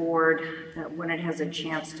ask the board when it has a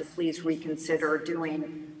chance to please reconsider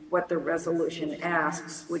doing what the resolution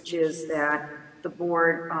asks, which is that the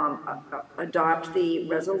board adopt the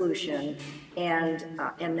resolution and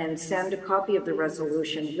then send a copy of the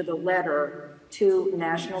resolution with a letter to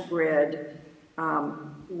National Grid,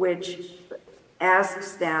 which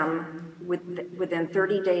asks them within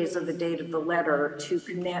 30 days of the date of the letter to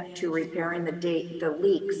commit to repairing the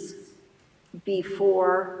leaks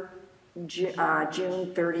before June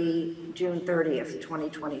 30th,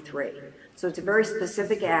 2023. So it's a very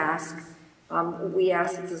specific ask. We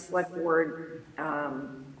ask that the select board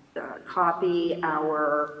copy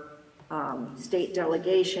our state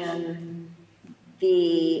delegation,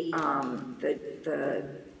 the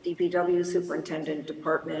DPW superintendent,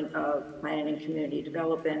 Department of Planning and Community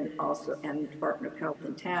Development, also, and Department of Health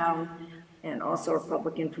and Town, and also our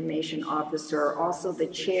public information officer, also the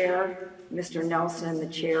chair, Mr. Nelson, the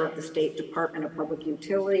chair of the State Department of Public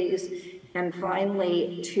Utilities, and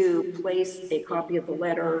finally to place a copy of the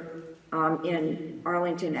letter in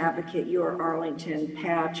Arlington Advocate, Your Arlington,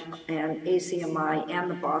 Patch, and ACMi, and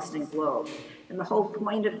the Boston Globe. And the whole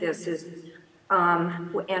point of this is,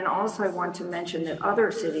 and also I want to mention that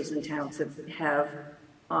other cities and towns have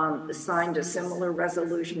signed a similar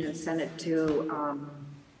resolution and sent it to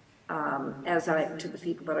to the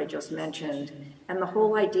people that I just mentioned. And the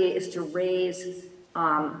whole idea is to raise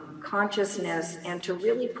consciousness and to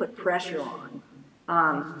really put pressure on.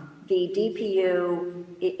 The DPU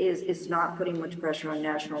is not putting much pressure on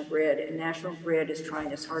National Grid, and National Grid is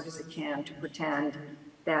trying as hard as it can to pretend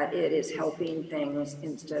that it is helping things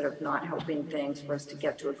instead of not helping things for us to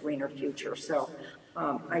get to a greener future. So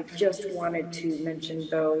I just wanted to mention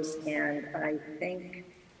those, and I think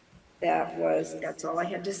that's all I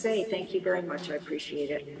had to say. Thank you very much. I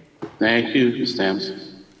appreciate it. Thank you, Ms. Stamps.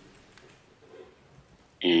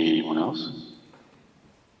 Anyone else?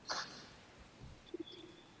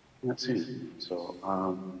 Let's see. So,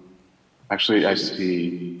 actually, I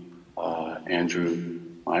see Andrew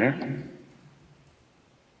Meyer.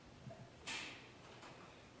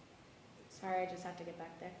 Sorry, I just have to get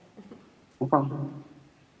back there. No problem.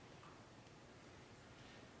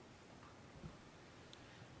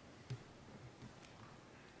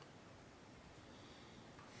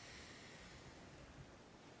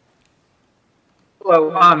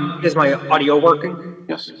 Hello, is my audio working?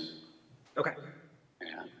 Yes. Okay.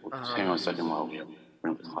 Yeah, we'll just hang on a second while we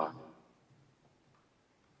bring up the clock.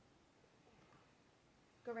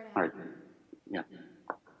 Go right ahead. All right. Yeah.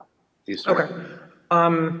 Okay.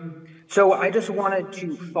 So I just wanted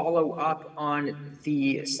to follow up on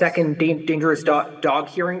the second dangerous dog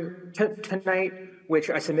hearing tonight, which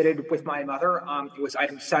I submitted with my mother. It was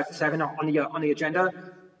item 7 on the agenda.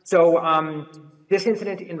 So this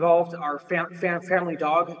incident involved our family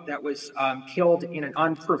dog that was killed in an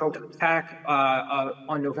unprovoked attack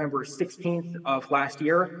on November 16th of last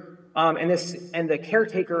year. And the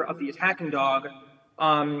caretaker of the attacking dog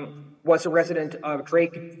was a resident of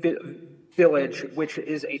Drake Village, which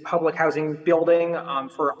is a public housing building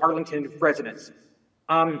for Arlington residents.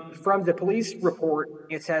 From the police report,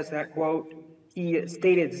 it says that, quote, he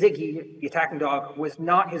stated Ziggy, the attacking dog, was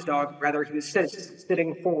not his dog, rather he was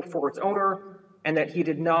sitting for its owner, and that he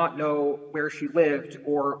did not know where she lived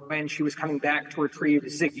or when she was coming back to retrieve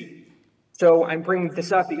Ziggy. So I'm bringing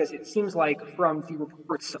this up because it seems like from the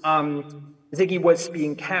reports, Ziggy was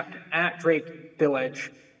being kept at Drake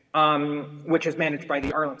Village, which is managed by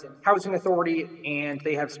the Arlington Housing Authority, and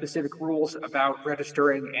they have specific rules about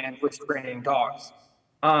registering and restraining dogs.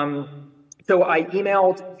 So I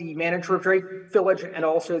emailed the manager of Drake Village and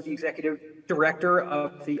also the executive director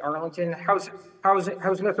of the Arlington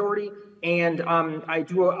Housing Authority, and I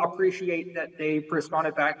do appreciate that they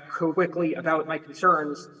responded back quickly about my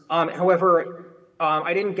concerns. However,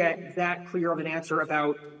 I didn't get that clear of an answer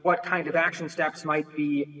about what kind of action steps might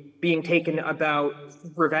be being taken about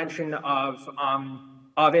prevention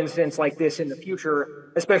of incidents like this in the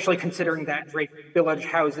future, especially considering that Drake Village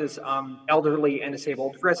houses elderly and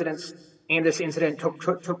disabled residents, and this incident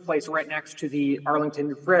took place right next to the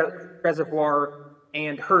Arlington Reservoir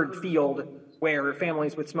and Herd Field, where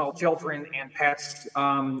families with small children and pets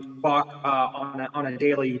walk on a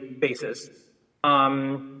daily basis.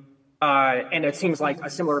 And it seems like a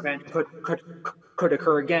similar event could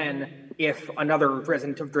occur again if another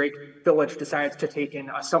resident of Drake Village decides to take in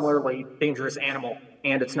a similarly dangerous animal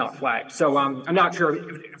and it's not flagged. So I'm not sure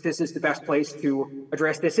if this is the best place to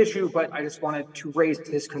address this issue, but I just wanted to raise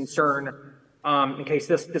this concern in case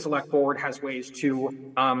this select board has ways to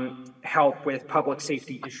help with public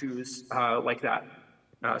safety issues like that.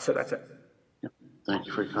 So that's it. Thank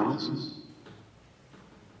you for your comments.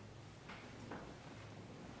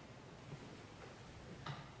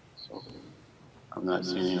 So, I'm not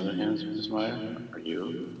seeing any other hands, Mrs. Meyer. Are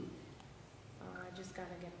you? I just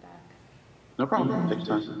gotta get back. No problem. Take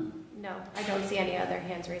your time. No, I don't see any other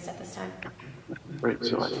hands raised at this time. Great.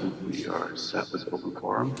 So I think we are set with open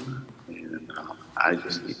forum, and I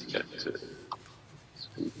just need to get to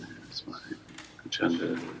that's my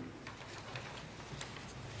agenda.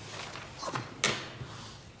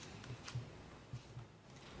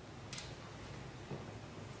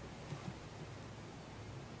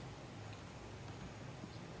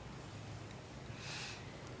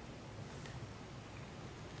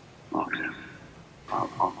 Okay.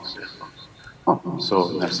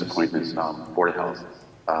 So next appointment is Board of Health.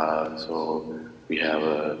 So we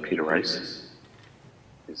have Peter Rice.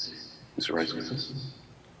 Is Mr. Rice with us?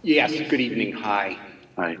 Yes, good evening. Hi.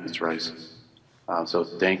 Hi, Mr. Rice. So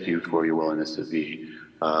thank you for your willingness to be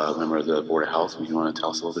a member of the Board of Health. You want to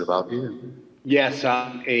tell us a little bit about you? Yes,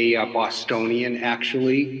 I'm a Bostonian,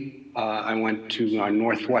 actually. I went to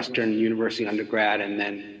Northwestern University undergrad and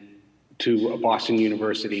then to Boston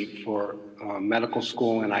University for medical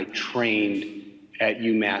school, and I trained at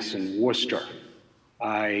UMass in Worcester.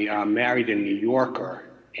 I married a New Yorker,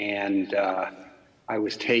 and I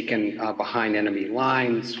was taken behind enemy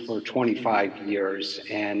lines for 25 years,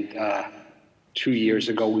 and 2 years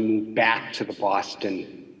ago we moved back to the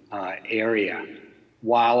Boston area.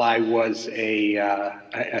 While I was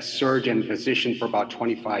a surgeon physician for about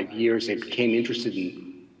 25 years, I became interested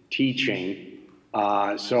in teaching.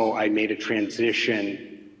 So I made a transition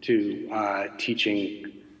to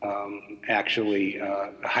teaching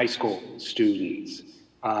high school students.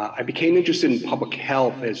 I became interested in public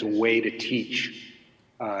health as a way to teach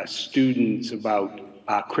students about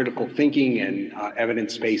critical thinking and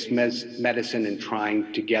evidence-based medicine, and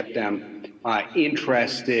trying to get them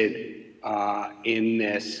interested in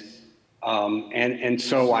this. And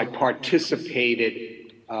so I participated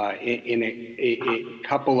in a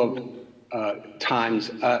couple of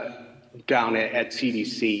times down at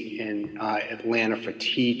CDC in Atlanta for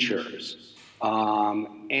teachers. I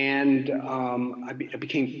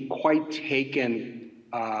became quite taken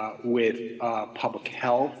with public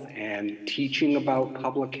health and teaching about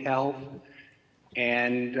public health.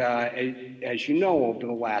 And as you know, over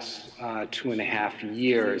the last 2.5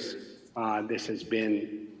 years, this has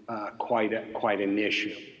been quite an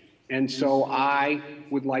issue. And so I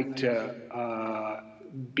would like to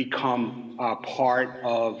become part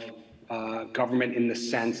of government in the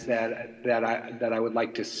sense that I would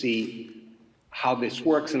like to see how this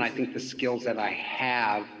works, and I think the skills that I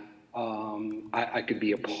have, I could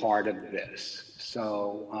be a part of this.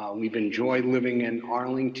 So we've enjoyed living in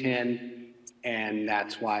Arlington, and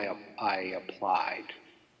that's why I applied.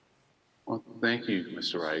 Well, thank you,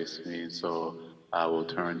 Mr. Rice. So I will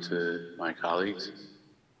turn to my colleagues.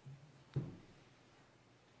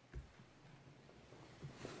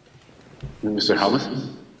 Mr. Helmuth.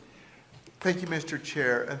 Thank you, Mr.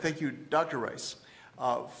 Chair, and thank you, Dr. Rice,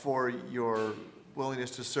 for your willingness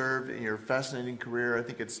to serve in your fascinating career. I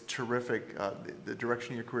think it's terrific, the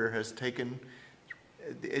direction your career has taken.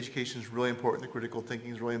 The education is really important. The critical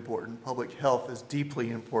thinking is really important. Public health is deeply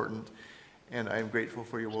important, and I am grateful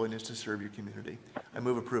for your willingness to serve your community. I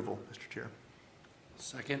move approval, Mr. Chair.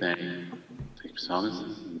 Second. Thank you, Mr. Helmuth,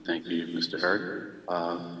 and thank you, Mr. Hurd.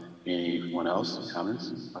 Anyone else?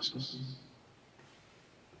 Comments? Questions?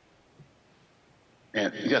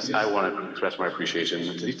 And yes, I want to express my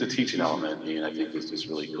appreciation. The teaching element, I think is just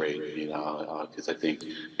really great, because I think,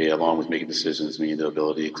 along with making decisions, the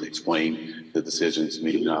ability to explain the decisions,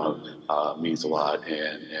 means a lot.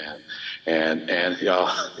 And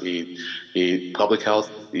the public health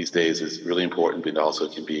these days is really important, but also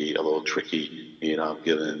can be a little tricky,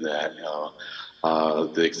 given that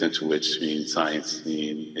the extent to which science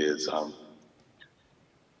is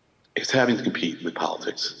it's having to compete with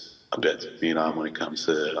politics a bit, when it comes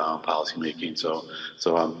to policy making. So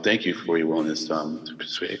thank you for your willingness to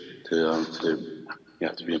persuade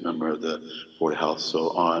to be a member of the Board of Health. So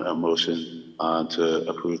on a motion to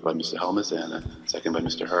approve by Mr. Helmuth and a second by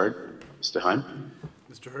Mr. Hurd, Mr. Heim.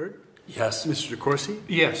 Mr. Hurd? Yes. Mr. DeCoursey?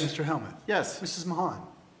 Yes. Mr. Helmuth? Yes. Mrs. Mahan?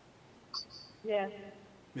 Yes.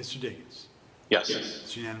 Mr. Diggins? Yes.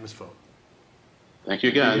 It's unanimous vote. Thank you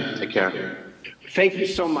again. Take care. Thank you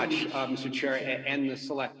so much, Mr. Chair, and the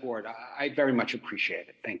Select Board. I very much appreciate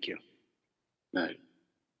it. Thank you. Right.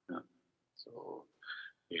 Yeah. So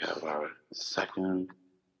we have our second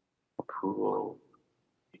approval.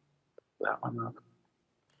 That one up.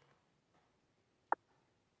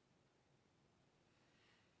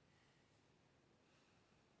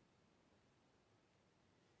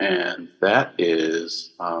 And that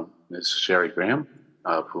is Ms. Sherry Graham,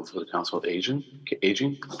 approval for the Council of Aging,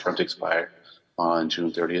 term to expire on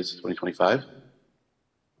June 30th, 2025.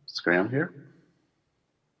 Ms. Graham here.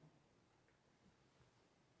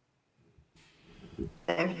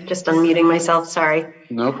 I'm just unmuting myself, sorry.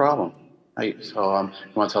 No problem. Hi. So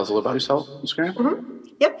you want to tell us a little about yourself, Ms. Graham? Mm-hmm.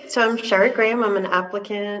 Yep, so I'm Sherry Graham. I'm an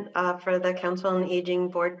applicant for the Council on Aging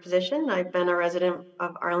Board position. I've been a resident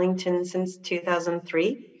of Arlington since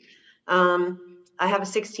 2003. I have a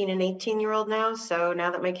 16 and 18-year-old now, so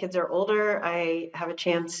now that my kids are older, I have a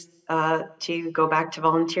chance to go back to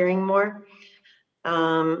volunteering more.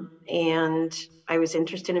 And I was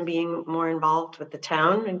interested in being more involved with the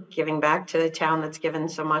town and giving back to the town that's given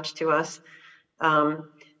so much to us.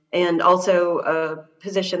 And also a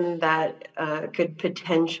position that could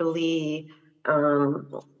potentially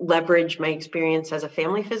leverage my experience as a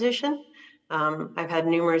family physician. I've had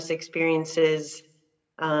numerous experiences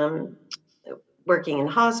working in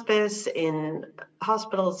hospice, in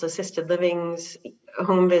hospitals, assisted livings,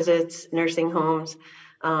 home visits, nursing homes,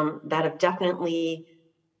 that have definitely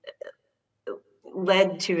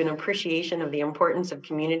led to an appreciation of the importance of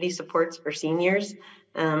community supports for seniors,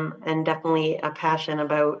 and definitely a passion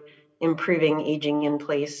about improving aging in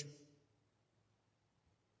place.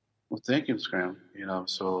 Well, thank you, Ms. Graham.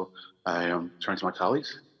 So I turn to my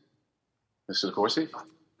colleagues. Mr. DeCoursey.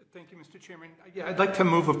 Thank you, Mr. Chairman. Yeah, I'd like to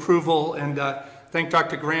move approval and thank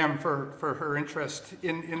Dr. Graham for her interest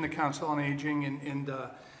in the Council on Aging, and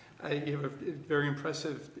you have a very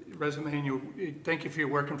impressive resume, and thank you for your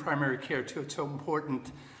work in primary care too. It's so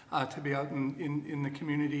important to be out in the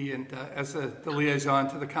community, and as the liaison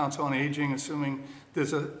to the Council on Aging, assuming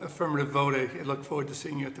there's an affirmative vote, I look forward to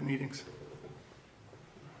seeing you at the meetings.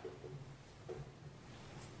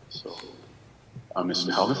 So,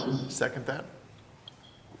 Mr. Helmuth. Second that.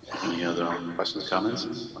 Any other questions,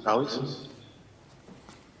 comments, colleagues?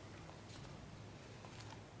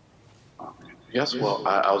 Yes, well,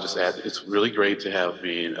 I'll just add, it's really great to have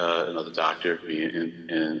another doctor being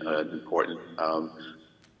in an important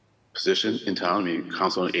position in town.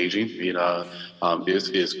 Council on Aging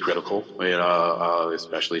is critical,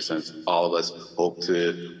 especially since all of us hope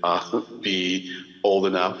to be old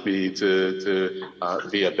enough to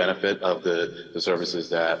be a benefit of the services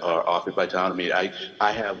that are offered by town. I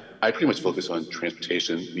pretty much focus on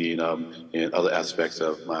transportation, in other aspects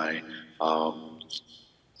of my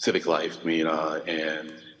civic life,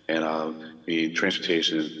 and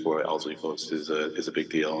transportation for elderly folks is a big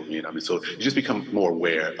deal. So you just become more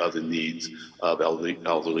aware of the needs of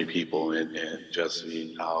elderly people, and just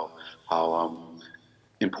how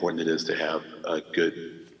important it is to have a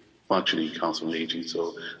good functioning Council on Aging.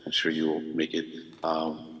 So I'm sure you will make it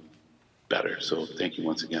better. So thank you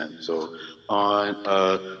once again. So on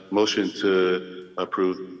a motion to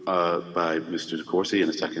approve by Mr. DeCoursey and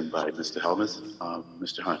a second by Mr. Helmuth,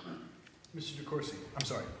 Mr. Hunt. Mr. DeCoursey, I'm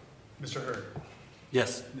sorry, Mr. Hurd.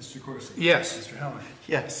 Yes. Mr. DeCoursey. Yes. Mr. Helmuth.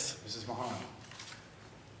 Yes. Mrs. Mahan.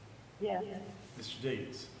 Yes. Mr.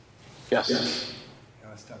 Diggins. Yes.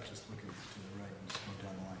 Now stop just looking to the right and just go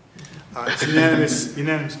down the line. It's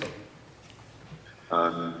unanimous vote.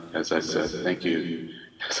 As I said, thank you.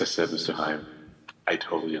 As I said, Mr. Heim, I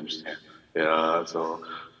totally understand.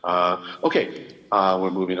 Okay,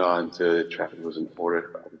 we're moving on to traffic rules and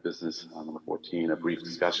order of business. Number 14, a brief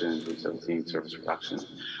discussion. 17, service reduction.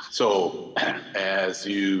 So, as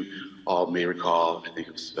you all may recall, I think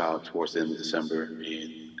it was towards the end of December,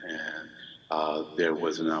 and there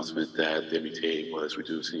was an announcement that the MTA was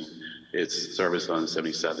reducing its service on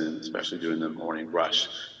 77, especially during the morning rush.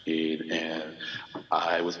 And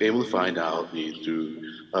I was able to find out through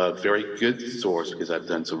a very good source, because I've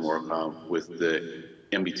done some work with the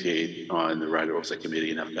MBTA on the Rider Oversight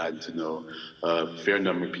Committee, and I've gotten to know a fair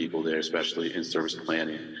number of people there, especially in service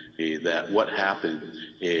planning, that what happened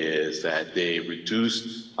is that they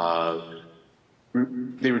reduced the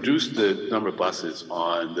number of buses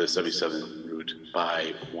on the 77 route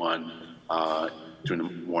by one during the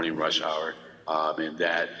morning rush hour, and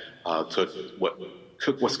that took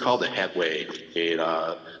what's called the headway,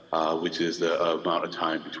 which is the amount of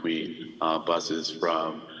time between buses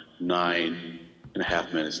from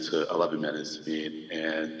 9.5 minutes to 11 minutes.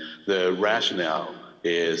 And the rationale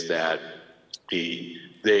is that they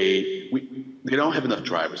don't have enough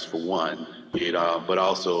drivers, for one, but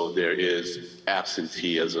also there is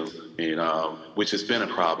absenteeism, which has been a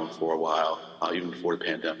problem for a while, even before the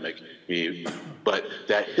pandemic. But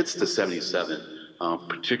that hits the 77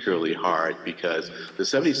 particularly hard because the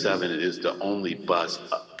 77 is the only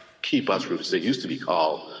key bus route, as they used to be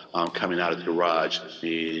called, coming out of the garage,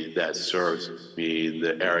 that serves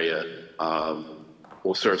the area,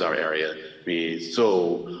 or serves our area.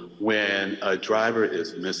 So when a driver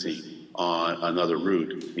is missing on another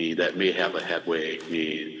route, that may have a headway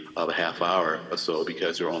of a half hour or so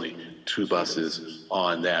because there are only 2 buses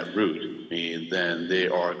on that route, then they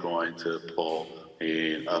are going to pull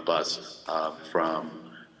a bus from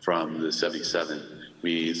the 77.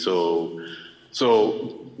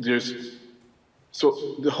 So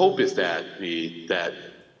the hope is that that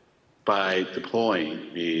by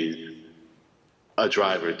deploying a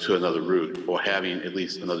driver to another route, or having at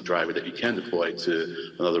least another driver that you can deploy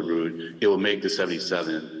to another route, it will make the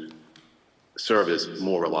 77 service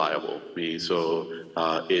more reliable. So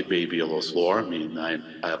it may be a little slower, 9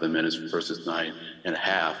 minutes versus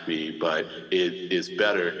 9.5, but it is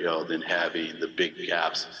better, than having the big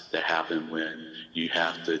gaps that happen when you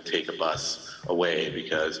have to take a bus away,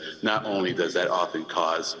 because not only does that often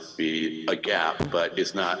cause a gap, but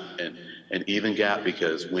it's not an even gap,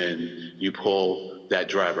 because when you pull that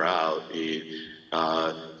driver out,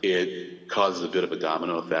 it causes a bit of a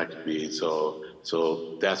domino effect.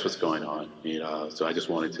 So that's what's going on. So I just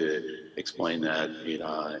wanted to explain that.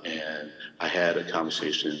 And I had a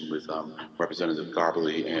conversation with Representative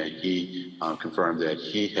Garbely, and he confirmed that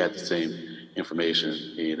he had the same information.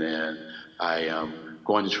 And I am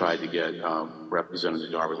going to try to get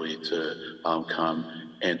Representative Garbely to come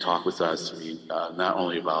and talk with us, not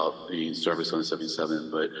only about the service on the 77,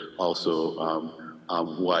 but also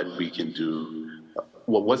what we can do,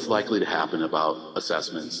 what's likely to happen about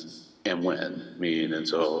assessments and when. And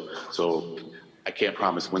so I can't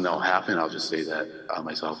promise when that'll happen. I'll just say that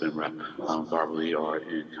myself and Rep. Garbely are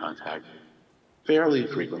in contact fairly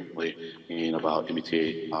frequently about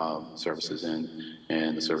MBTA services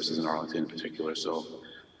and the services in Arlington in particular. So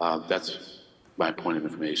that's my point of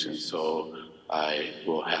information. So I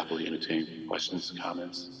will happily entertain questions,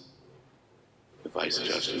 comments, advice,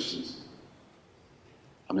 suggestions.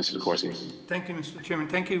 Mr. DeCoursey. Thank you, Mr. Chairman.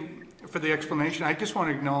 Thank you for the explanation. I just want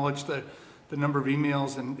to acknowledge the number of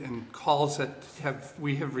emails and calls that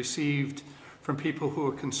we have received from people who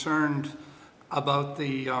are concerned about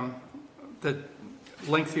the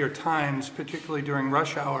lengthier times, particularly during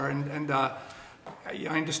rush hour. And I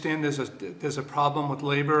understand there's a problem with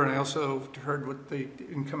labor, and I also heard what the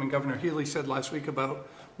incoming Governor Healy said last week about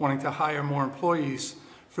wanting to hire more employees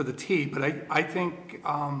for the T. But I think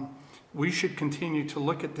we should continue to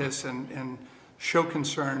look at this and show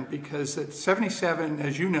concern, because at 77,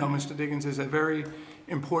 as you know, Mr. Diggins, is a very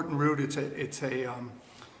important route. It's a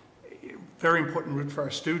very important route for our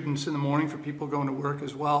students in the morning, for people going to work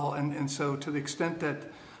as well. And so to the extent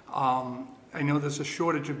that I know there's a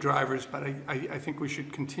shortage of drivers, but I think we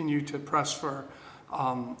should continue to press for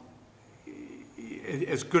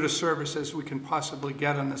as good a service as we can possibly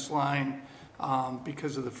get on this line,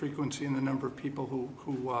 because of the frequency and the number of people who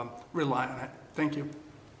rely on it. Thank you.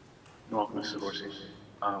 You're welcome, Mr. Dorsey.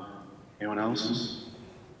 Anyone else?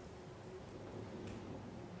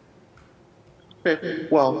 Okay.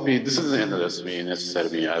 Well, this is the end of this. As I said,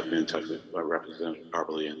 I've been in touch with Representative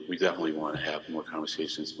Garbely, and we definitely want to have more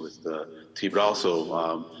conversations with the T, but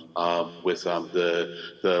also with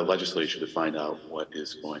the legislature to find out what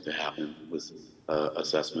is going to happen with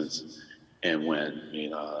assessments and when.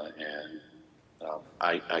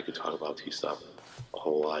 I could talk about T stuff a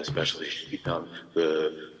whole lot, especially the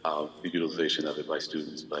utilization of it by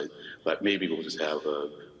students. But maybe we'll just have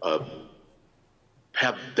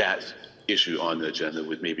have that issue on the agenda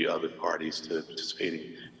with maybe other parties to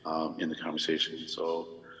participating in the conversation. So,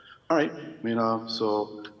 all right,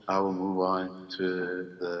 so I will move on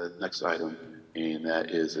to the next item, and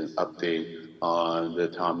that is an update on the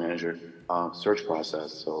town manager search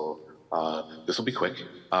process. So this will be quick.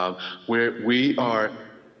 We are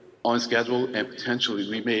on schedule, and potentially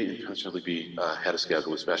we may intentionally be ahead of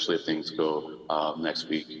schedule, especially if things go next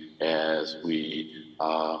week as we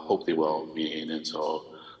hope they will. And so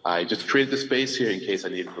I just created the space here in case I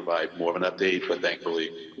need to provide more of an update, but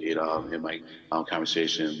thankfully, in my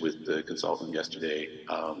conversation with the consultant yesterday,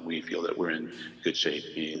 we feel that we're in good shape.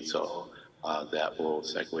 And so that will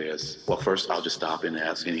segue us. Well, first, I'll just stop and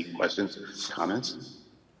ask any questions, comments.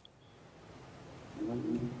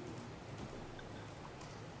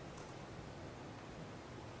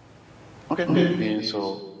 Okay, and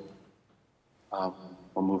so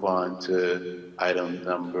we'll move on to item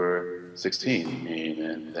number 16,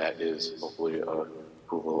 and that is hopefully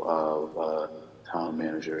approval of town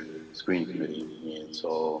manager screening committee. And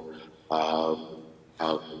so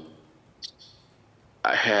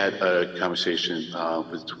I had a conversation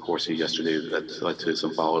with Corsi yesterday that led to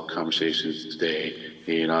some follow-up conversations today,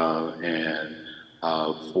 and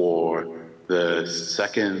for the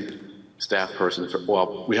second staff person,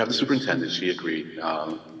 well, we have the superintendent. She agreed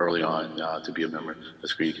early on to be a member of the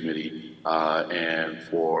screening committee. And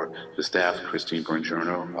for the staff, Christine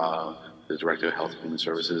Bongiorno, the Director of Health and Human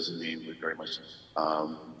Services, we would very much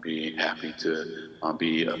be happy to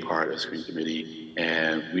be a part of the screening committee.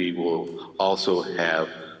 And we will also have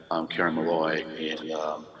Karen Malloy, and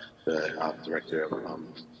the Director of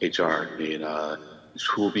HR, and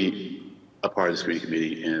who will be a part of the screening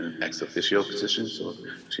committee in ex officio position, so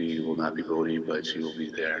she will not be voting, but she will be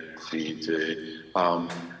there to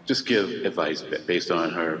just give advice based on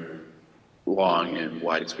her long and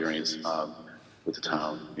wide experience with the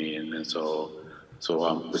town. And so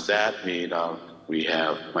with that, we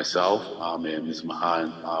have myself and Ms.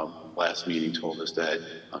 Mahan last meeting told us that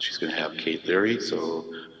she's going to have Kate Leary, so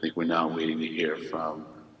I think we're now waiting to hear from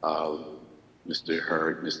Mr.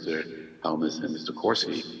 Hurd, Mr. Helmuth, and Mr.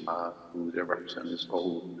 Corsi, who their representatives,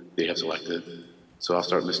 who they have selected. So I'll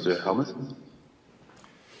start with Mr. Helmuth.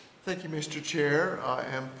 Thank you, Mr. Chair. I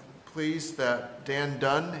am pleased that Dan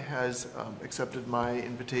Dunn has accepted my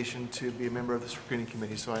invitation to be a member of the screening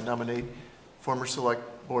committee. So I nominate former select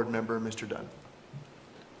board member, Mr. Dunn.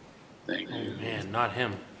 Thank you. Oh, man, not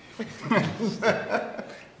him.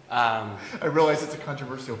 I realize it's a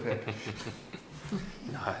controversial pick.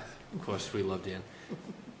 No, of course, we love Dan.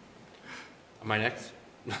 Am I next?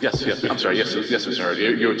 Yes, I'm sorry. Yes, Mr. Hurd,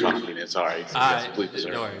 you were talking. Sorry. Yes, please,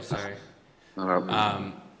 sir. No worries, sorry.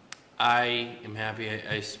 I am happy.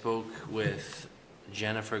 I spoke with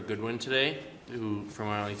Jennifer Goodwin today, who from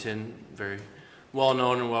Arlington, very well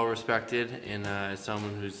known and well respected, and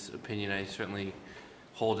someone whose opinion I certainly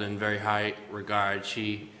hold in very high regard.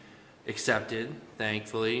 She accepted,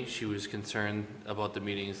 thankfully. She was concerned about the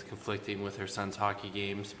meetings conflicting with her son's hockey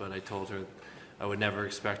games, but I told her I would never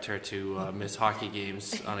expect her to miss hockey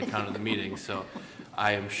games on account of the meetings. So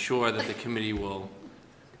I am sure that the committee will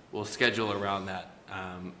schedule around that.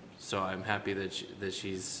 So I'm happy that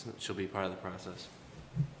she'll be part of the process.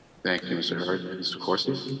 Thank you, Mr. Hurd. Mr.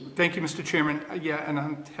 Corsi? Thank you, Mr. Chairman. Yeah, and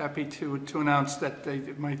I'm happy to announce that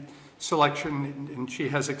my selection, and she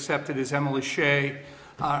has accepted, is Emily Shea,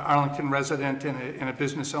 Arlington resident and a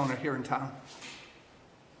business owner here in town.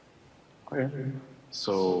 Okay.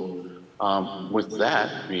 So with that,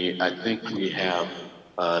 I think we have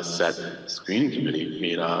a set screening committee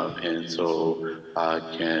made up, and so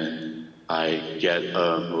can I get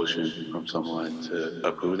a motion from someone to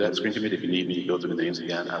approve that screening committee? If you need me to go through the names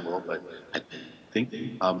again, I will, but I think,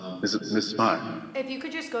 Mrs. Smart. If you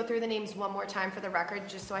could just go through the names one more time for the record,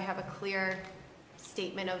 just so I have a clear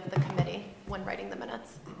statement of the committee when writing the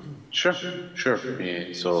minutes. Sure.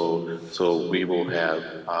 And so we will have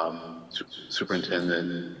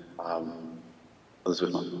Superintendent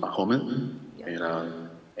Elizabeth Holman,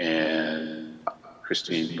 and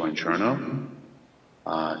Christine Bongiorno,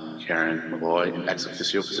 Karen Malloy in ex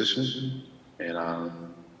officio position, and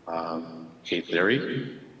Kate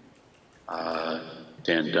Leary,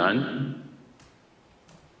 Dan Dunn,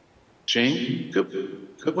 Jane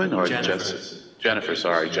Goodwin, or Jennifer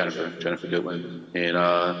Goodwin, and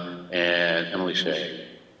Emily Shea.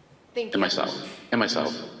 Thank you. And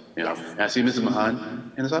myself. Yes. I see Mrs.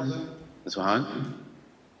 Mahan. Hands up. Ms. Mahan?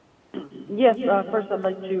 Yes, first I'd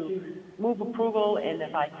like to move approval, and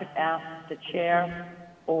if I could ask the chair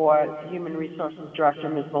or Human Resources Director,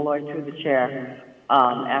 Ms. Malloy, through the chair,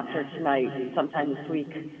 after tonight, sometime this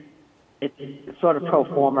week, it's sort of pro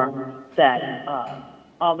forma that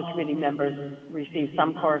all the committee members receive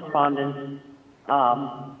some correspondence.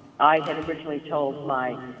 I had originally told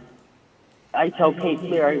Kate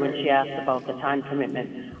Leary when she asked about the time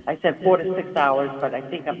commitment, I said 4 to 6 hours, but I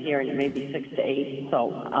think I'm hearing it maybe 6 to 8.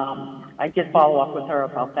 So I did follow up with her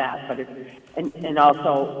about that, but and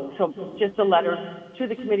also, so just a letter to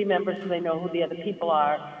the committee members so they know who the other people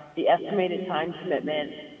are, the estimated time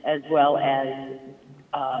commitment, as well as,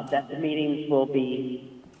 that the meetings will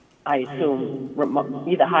be, I assume,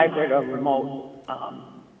 either hybrid or remote,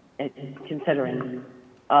 considering,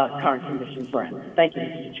 current conditions we're in. Thank you,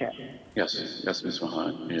 Mr. Chair. Yes, yes, Ms.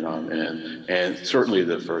 Mahan, and certainly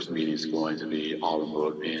the first meeting is going to be all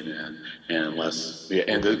remote, and unless,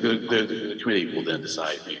 and the committee will then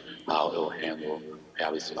decide how it will handle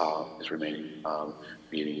its remaining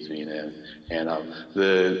meetings, and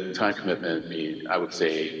the time commitment, I would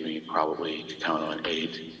say, probably count on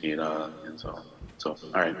 8, and so all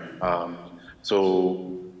right,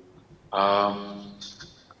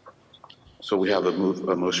 so we have a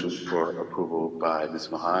motion for approval by Ms.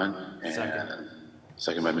 Mahan and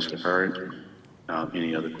second by Mr. Hurd.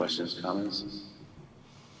 Any other questions, comments?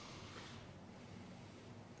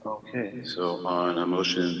 Okay, so on a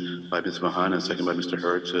motion by Ms. Mahan and second by Mr.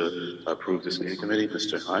 Hurd to approve this meeting committee,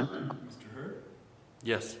 Mr. Hahn? Mr. Hurd?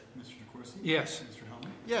 Yes. Mr. DeCoursey? Yes. Mr. Helmut?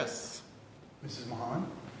 Yes. Mrs. Mahan?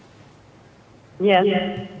 Yes.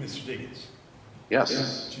 Mr. Diggins? Yes.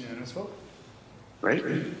 It's unanimous vote. Great.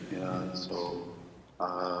 Yeah, so,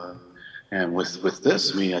 and with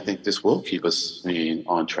this, I think this will keep us,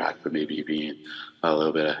 on track, but maybe being a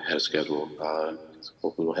little bit ahead of schedule.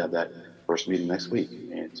 Hopefully we'll have that first meeting next week.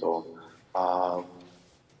 And so,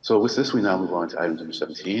 so with this, we now move on to item number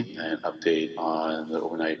 17, an update on the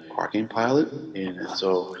overnight parking pilot. And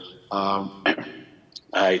so,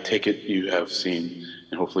 I take it you have seen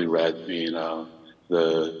and hopefully read,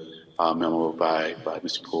 the memo by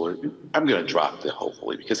Mr. Pooler. I'm going to drop the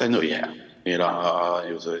hopefully because I know you have. It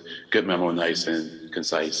was a good memo, nice and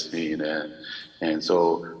concise. And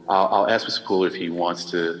so I'll ask Mr. Pooler if he wants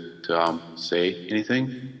to say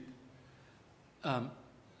anything.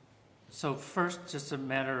 So first, just a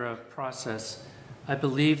matter of process. I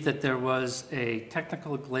believe that there was a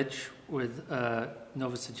technical glitch with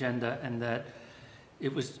Novus Agenda, and that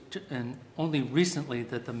it was only recently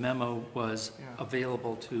that the memo was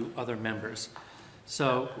available to other members.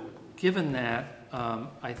 So given that,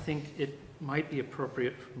 I think it might be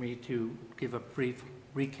appropriate for me to give a brief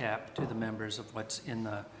recap to the members of what's in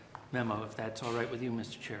the memo, if that's all right with you,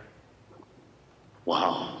 Mr. Chair.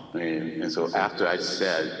 Wow. And so after I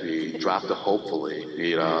said we dropped the hopefully,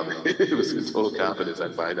 it was in total confidence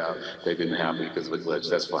I find out they didn't happen because of the glitch.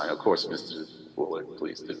 That's fine. Of course, Mr. Pooler,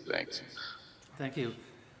 please do. Thanks. Thank you.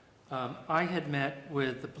 I had met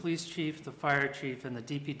with the police chief, the fire chief, and the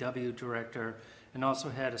DPW director, and also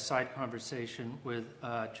had a side conversation with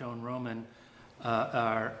Joan Roman,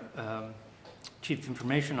 our chief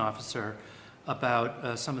information officer,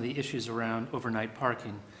 about some of the issues around overnight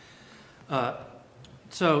parking.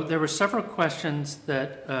 So there were several questions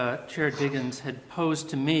that Chair Diggins had posed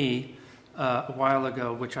to me a while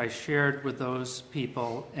ago, which I shared with those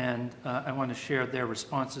people, and I want to share their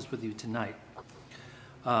responses with you tonight.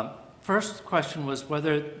 First question was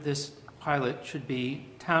whether this pilot should be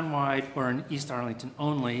townwide or in East Arlington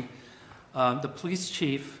only. The police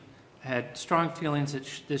chief had strong feelings that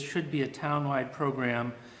this should be a townwide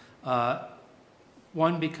program.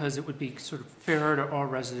 One, because it would be sort of fairer to all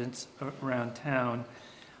residents around town.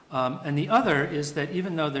 And the other is that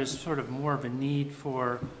even though there's sort of more of a need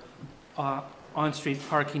for on-street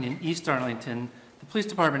parking in East Arlington, the police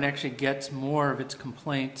department actually gets more of its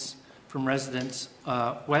complaints from residents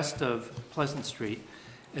west of Pleasant Street.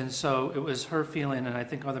 And so it was her feeling, and I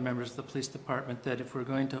think other members of the police department, that if we're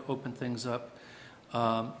going to open things up,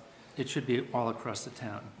 it should be all across the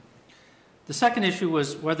town. The second issue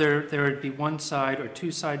was whether there would be one-side or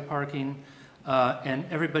two-side parking, and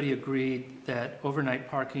everybody agreed that overnight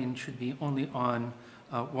parking should be only on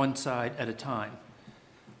one side at a time.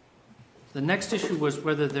 The next issue was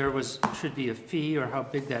whether there should be a fee or how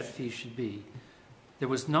big that fee should be. There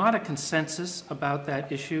was not a consensus about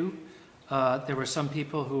that issue. There were some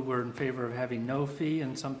people who were in favor of having no fee,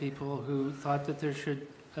 and some people who thought that there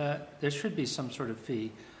should be some sort of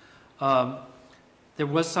fee. There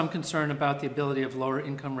was some concern about the ability of lower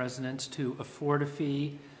income residents to afford a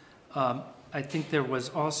fee. I think there was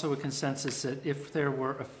also a consensus that if there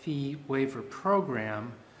were a fee waiver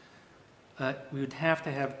program, we would have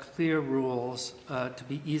to have clear rules to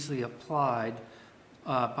be easily applied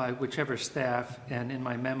by whichever staff, and in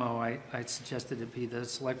my memo I suggested it be the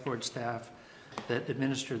select board staff that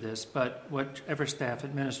administer this, but whichever staff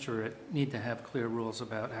administer it need to have clear rules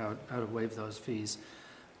about how to waive those fees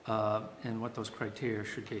and what those criteria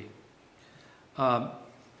should be.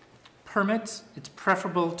 permits, it's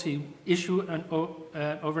preferable to issue an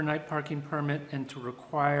overnight parking permit and to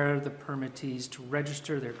require the permittees to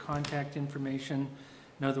register their contact information.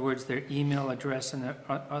 In other words, their email address and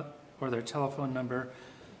or their telephone number,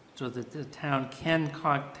 so that the town can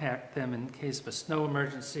contact them in case of a snow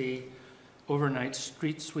emergency, overnight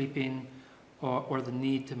street sweeping, or the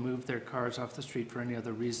need to move their cars off the street for any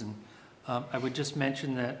other reason. I would just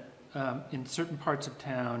mention that in certain parts of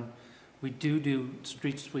town, we do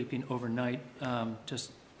street sweeping overnight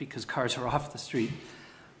just because cars are off the street.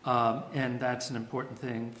 And that's an important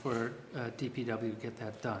thing for DPW to get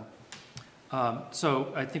that done.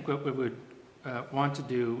 So I think what we would want to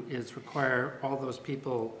do is require all those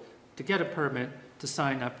people to get a permit to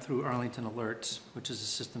sign up through Arlington Alerts, which is a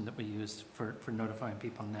system that we use for notifying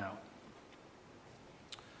people now.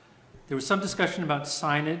 There was some discussion about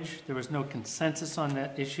signage. There was no consensus on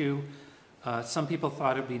that issue. Some people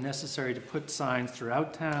thought it would be necessary to put signs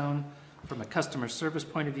throughout town from a customer service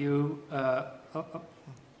point of view,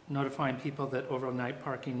 notifying people that overnight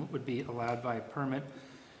parking would be allowed by a permit.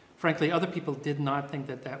 Frankly, other people did not think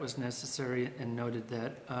that that was necessary and noted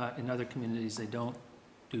that in other communities they don't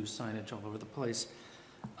do signage all over the place.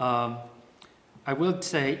 I would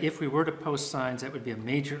say if we were to post signs, that would be a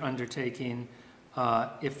major undertaking.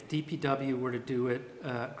 If DPW were to do it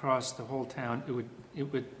across the whole town, it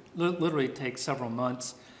would literally take several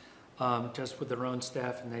months just with their own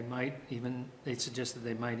staff, and they suggested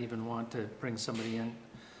they might even want to bring somebody in.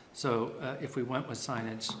 So if we went with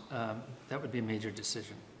signage, that would be a major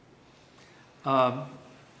decision.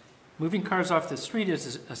 Moving cars off the street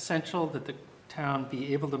is essential that the town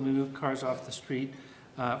be able to move cars off the street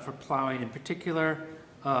for plowing in particular.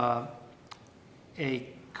 A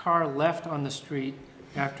car left on the street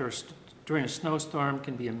during a snowstorm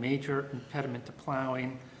can be a major impediment to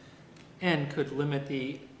plowing and could limit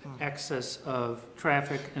the access of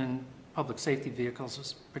traffic and public safety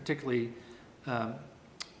vehicles, particularly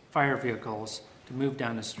fire vehicles, to move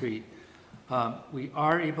down the street. We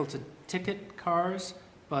are able to ticket cars,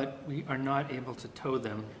 but we are not able to tow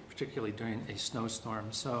them, particularly during a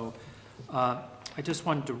snowstorm. So I just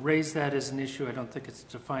wanted to raise that as an issue. I don't think it's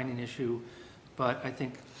a defining issue, but I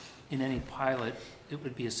think in any pilot, it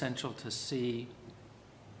would be essential to see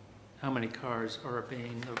how many cars are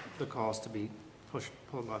obeying the calls to be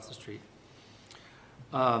pulled off the street.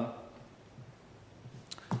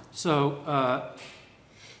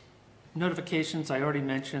 Notifications, I already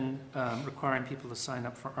mentioned requiring people to sign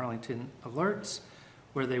up for Arlington Alerts,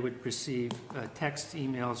 where they would receive text,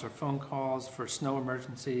 emails, or phone calls for snow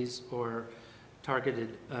emergencies or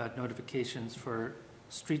targeted notifications for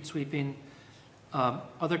street sweeping.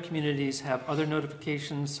 Other communities have other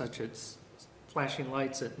notifications, such as flashing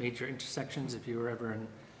lights at major intersections. If you were ever in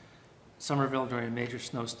Somerville during a major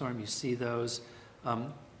snowstorm, you see those.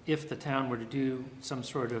 If the town were to do some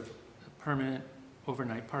sort of permanent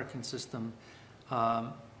overnight parking system,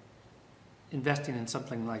 investing in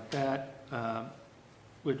something like that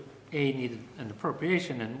would need an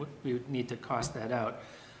appropriation, and we would need to cost that out.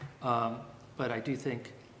 But I do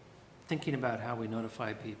think thinking about how we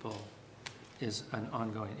notify people is an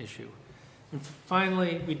ongoing issue. And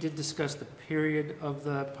finally, we did discuss the period of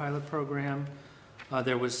the pilot program.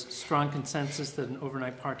 There was strong consensus that an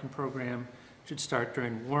overnight parking program should start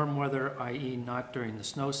during warm weather, i.e. not during the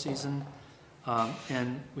snow season.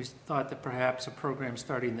 And we thought that perhaps a program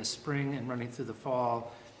starting this spring and running through the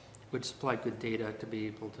fall would supply good data to be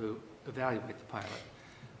able to evaluate the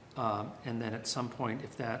pilot. And then at some point,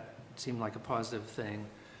 if that seemed like a positive thing,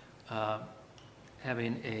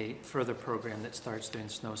 having a further program that starts during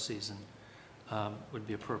snow season would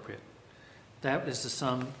be appropriate. That is the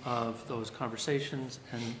sum of those conversations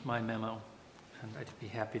and my memo, and I'd be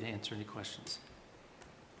happy to answer any questions.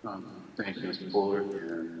 Thank you, Mr. Fuller.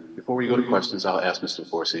 And before we go to questions, I'll ask Mr.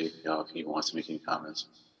 Forsey if he wants to make any comments.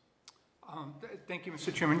 Thank you,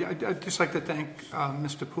 Mr. Chairman. I'd just like to thank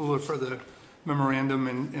Mr. Pooler for the memorandum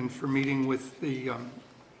and for meeting with the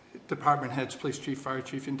department heads, police chief, fire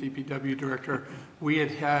chief, and DPW director. We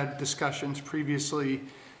had had discussions previously.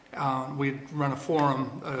 We'd run a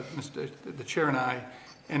forum, the chair and I,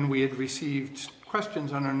 and we had received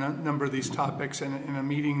questions on a number of these topics. And in a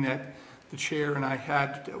meeting that the chair and I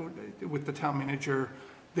had with the town manager,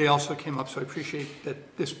 they also came up. So I appreciate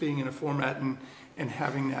that this being in a format and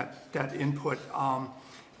having that input.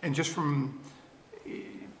 And just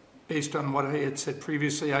based on what I had said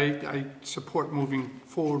previously, I support moving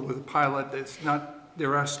forward with a pilot.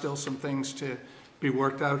 There are still some things to be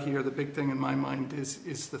worked out here. The big thing in my mind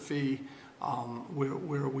is the fee,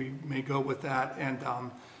 where we may go with that. And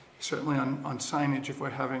certainly on signage, if we're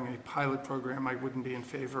having a pilot program, I wouldn't be in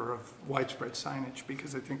favor of widespread signage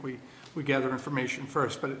because I think we gather information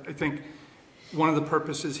first. But I think one of the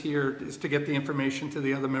purposes here is to get the information to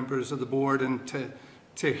the other members of the board and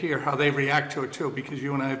to hear how they react to it too, because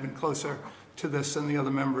you and I have been closer to this than the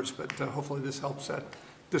other members, but hopefully this helps that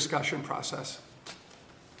discussion process.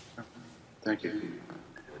 Thank you.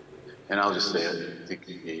 And I'll just say, I think,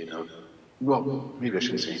 you know, well, maybe I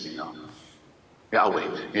shouldn't say anything now. Yeah, I'll wait.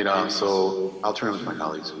 You know, so I'll turn it over to my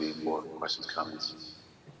colleagues who need more questions, comments.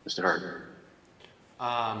 Mr. Hart.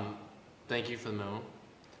 Thank you for the memo.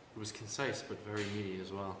 It was concise, but very meaty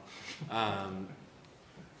as well.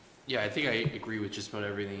 Yeah, I think I agree with just about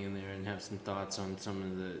everything in there and have some thoughts on some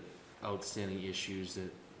of the outstanding issues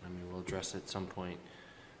that, I mean, we'll address at some point.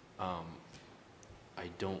 I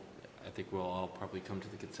think we'll all probably come to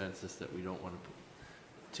the consensus that we don't want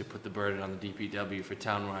to put the burden on the DPW for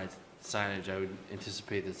townwide signage. I would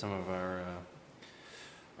anticipate that some of our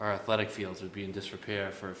athletic fields would be in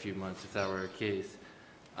disrepair for a few months if that were the case.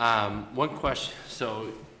 One question,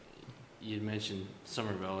 so you mentioned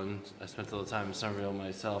Somerville, and I spent a little time in Somerville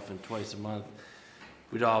myself, and twice a month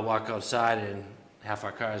we'd all walk outside and half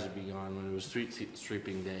our cars would be gone when it was street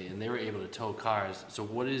sweeping day, and they were able to tow cars. So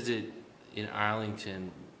what is it in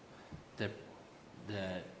Arlington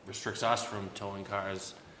that restricts us from towing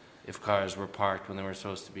cars if cars were parked when they were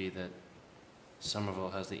supposed to be that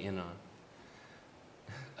Somerville has the in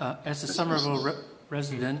on? As a Somerville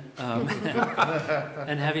resident,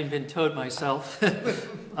 and having been towed myself,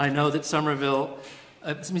 I know that Somerville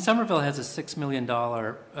has a $6 million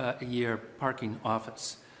a year parking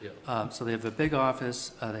office. Yeah. So they have a big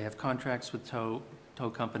office, they have contracts with tow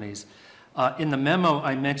companies. In the memo,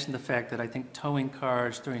 I mentioned the fact that I think towing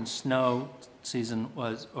cars during snow season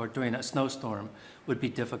or during a snowstorm would be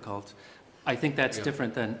difficult. I think that's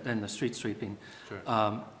different than the street sweeping.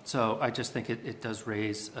 Sure. So I just think it does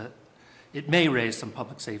raise, it may raise some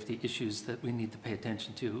public safety issues that we need to pay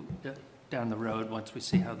attention to down the road once we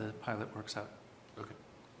see how the pilot works out. Okay,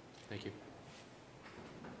 thank you.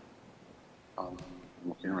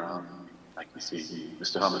 Looking around, I can see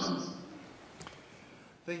Mr. Hummus.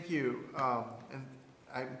 Thank you. And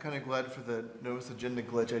I'm kind of glad for the notice agenda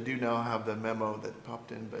glitch. I do now have the memo that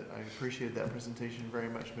popped in, but I appreciate that presentation very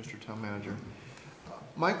much, Mr. Town Manager.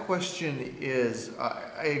 My question is,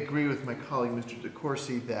 I agree with my colleague, Mr.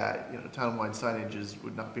 DeCourcy, that townwide signage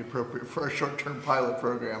would not be appropriate for a short-term pilot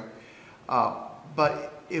program.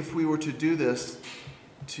 But if we were to do this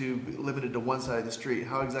to be limited to one side of the street,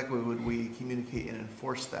 how exactly would we communicate and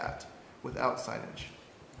enforce that without signage?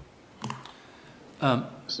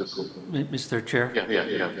 Mr. Chair?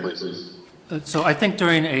 Yeah, please. So I think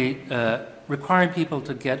during requiring people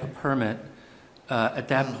to get a permit, at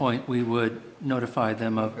that point we would notify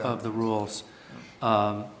them of the rules.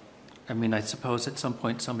 I mean, I suppose at some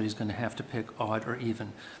point somebody's going to have to pick odd or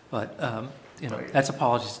even, but right. That's a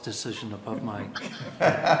policy decision above mine.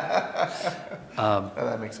 That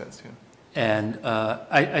makes sense, yeah. And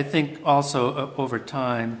I think also over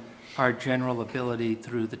time, our general ability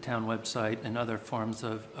through the town website and other forms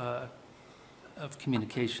of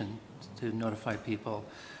communication to notify people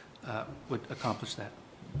would accomplish that.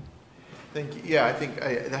 Thank you. Yeah, I think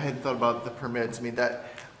I hadn't thought about the permits. I mean,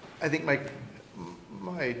 I think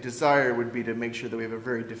my desire would be to make sure that we have a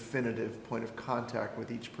very definitive point of contact with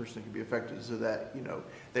each person who could be affected, so that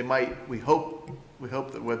they might. We hope the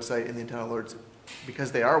website and the internal alerts,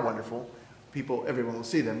 because they are wonderful. Everyone will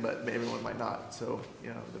see them, but everyone might not. So,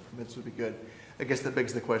 the permits would be good. I guess that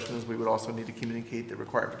begs the question is we would also need to communicate the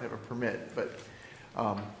requirement to have a permit. But,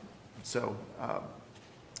 I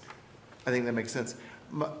think that makes sense.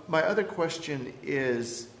 My other question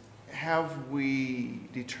is, have we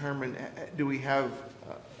determined, do we have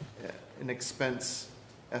an expense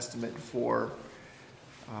estimate for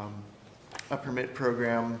a permit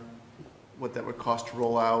program, what that would cost to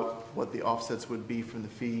roll out, what the offsets would be from the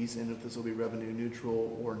fees, and if this will be revenue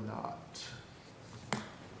neutral or not?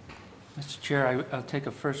 Mr. Chair, I'll take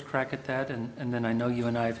a first crack at that, and then I know you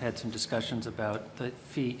and I have had some discussions about the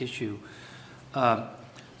fee issue.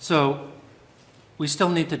 So we still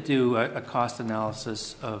need to do a cost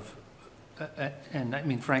analysis of, and I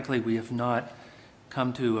mean, frankly, we have not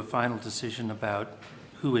come to a final decision about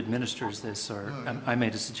who administers this, or I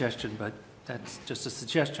made a suggestion, but that's just a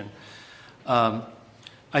suggestion.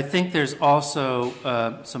 I think there's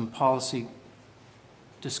also some policy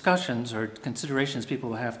discussions or considerations people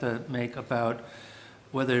will have to make about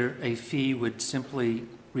whether a fee would simply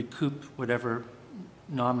recoup whatever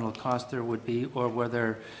nominal cost there would be, or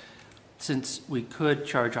whether, since we could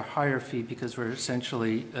charge a higher fee because we're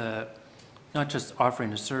essentially not just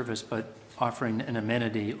offering a service but offering an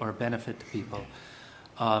amenity or benefit to people.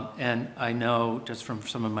 And I know just from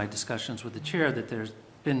some of my discussions with the chair that there's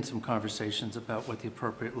been some conversations about what the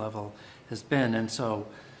appropriate level has been. And so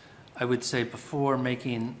I would say before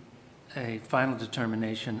making a final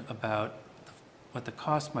determination about what the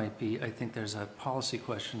cost might be, I think there's a policy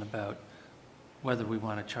question about whether we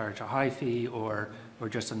want to charge a high fee or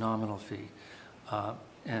just a nominal fee.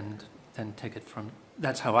 And then take it from,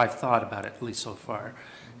 that's how I've thought about it, at least so far.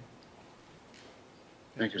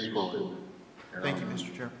 Thank you, Mr. Bowling. Thank you,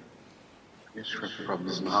 Mr. Chair. Yes, sure. From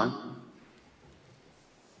Ms. Mahan.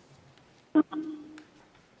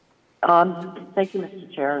 Thank you,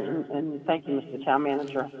 Mr. Chair, and thank you, Mr. Town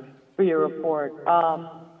Manager, for your report.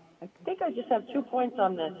 I think I just have 2 points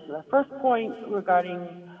on this. The first point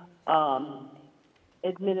regarding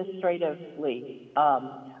administratively,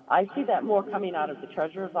 I see that more coming out of the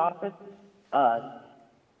treasurer's office,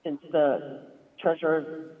 since the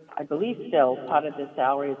treasurer, I believe still, part of his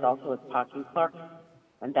salary is also as parking clerk,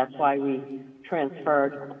 and that's why we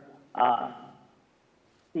transferred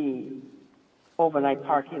the overnight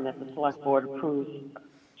parking that the select board approves,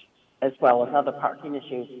 as well as other parking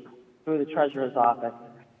issues, through the treasurer's office.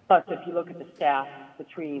 Plus, if you look at the staff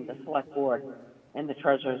between the select board and the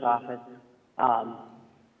treasurer's office,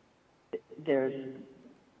 there's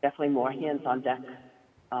definitely more hands on deck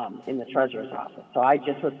in the treasurer's office. So I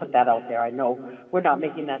just would put that out there. I know we're not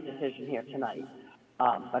making that decision here tonight,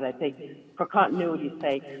 but I think for continuity's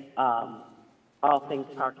sake, all things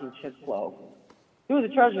parking should flow through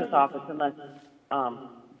the treasurer's office unless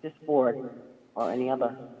this board or any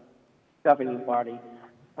other governing body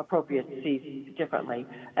appropriate sees differently.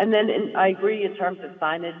 And then I agree in terms of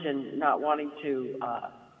signage and not wanting to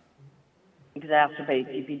exacerbate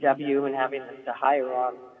DPW and having them to hire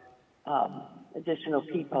on additional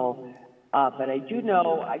people. But I do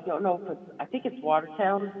know, I don't know if it's, I think it's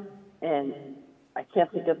Watertown, and I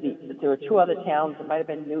can't think of there were 2 other towns, it might have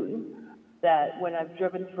been Newton, that when I've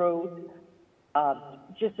driven through,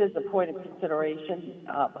 just as a point of consideration,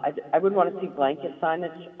 I wouldn't want to see blanket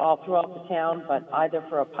signage all throughout the town, but either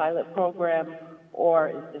for a pilot program or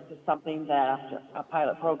if this is something that after a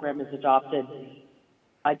pilot program is adopted,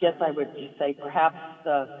 I guess I would just say perhaps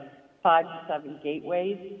the 5 to 7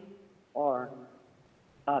 gateways or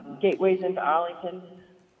gateways into Arlington,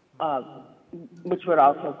 which would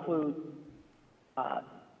also include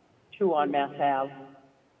 2 on Mass Ave,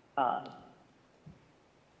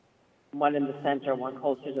 1 in the center, 1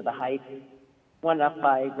 closer to the Heights, 1 up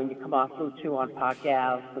by when you come off Route 2 on Park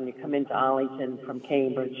Ave, when you come into Arlington from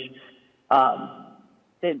Cambridge.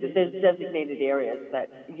 There's designated areas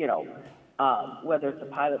that, you know, whether it's a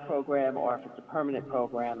pilot program or if it's a permanent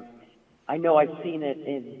program. I know I've seen it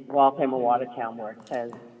in Waltham or Watertown where it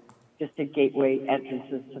says just a gateway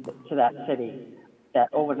entrances to that city, that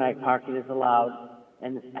overnight parking is allowed,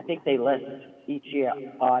 and I think they list each year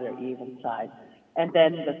odd or even side. And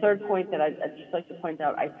then the third point that I'd just like to point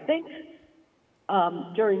out, I think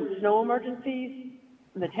during snow emergencies,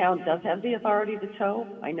 the town does have the authority to tow.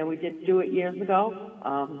 I know we did do it years ago,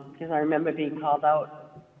 because I remember being called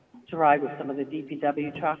out to ride with some of the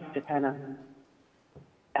DPW trucks to kind of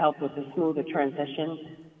help with the smoother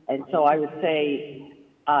transition. And so I would say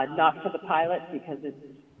not for the pilot because it's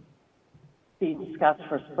being discussed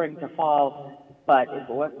for spring to fall, but if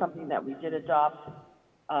it was something that we did adopt,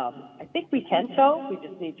 I think we can tow. We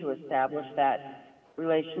just need to establish that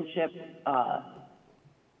relationship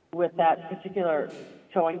with that particular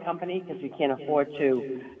towing company because we can't afford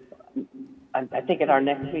to. I think at our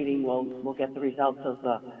next meeting we'll get the results of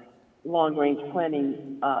the long-range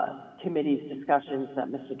planning committee's discussions that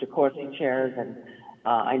Mr. DeCourcy chairs, and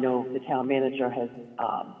I know the town manager has,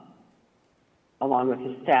 along with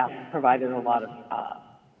his staff, provided a lot of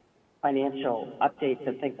financial updates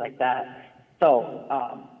and things like that. So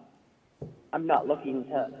I'm not looking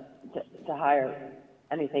to hire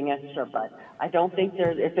anything extra, but I don't think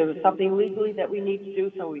if there was something legally that we need to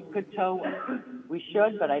do so we could tow, we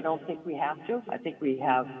should, but I don't think we have to. I think we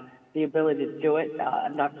have the ability to do it.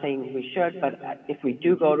 I'm not saying we should, but if we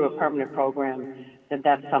do go to a permanent program, then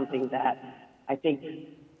that's something that I think,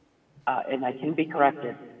 and I can be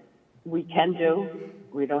corrected, we can do.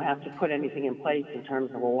 We don't have to put anything in place in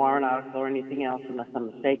terms of a warrant article or anything else unless I'm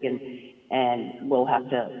mistaken, and we'll have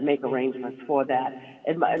to make arrangements for that.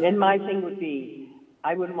 And my thing would be,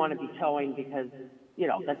 I wouldn't want to be towing because, you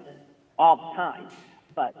know, that's all the time,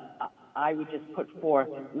 but I would just put forth,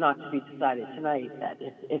 not to be decided tonight, that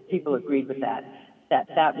if people agreed with that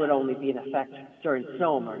would only be in effect during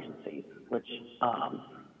snow emergencies, which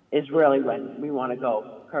is really when we want to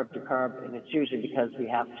go curb to curb, and it's usually because we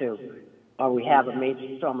have to or we have a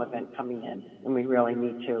major storm event coming in, and we really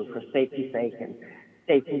need to, for safety's sake and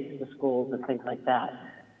safety to the schools and things like that.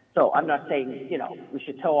 So I'm not saying, we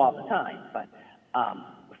should tow all the time, but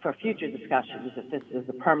for future discussions, if this is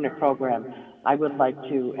a permanent program, I would like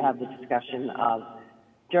to have the discussion of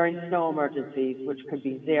during snow emergencies, which could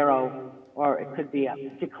be zero, or it could be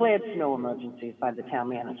declared snow emergencies by the town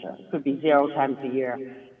manager. It could be 0 times a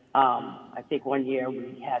year. I think one year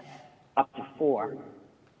we had up to 4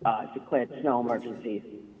 declared snow emergencies,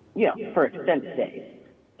 for extended days.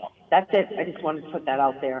 That's it. I just wanted to put that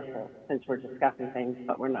out there since we're discussing things,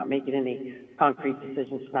 but we're not making any concrete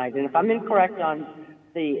decisions tonight. And if I'm incorrect on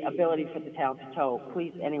the ability for the town to tow,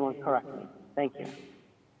 please, anyone correct me. Thank you.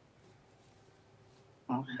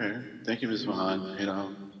 Okay, thank you, Ms.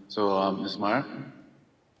 Mahan. So, Ms. Meyer?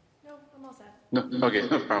 No, I'm all set. No, okay,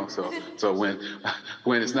 no problem. So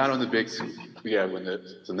when it's not on the big, so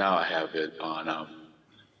now I have it on.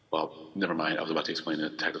 Well, never mind. I was about to explain the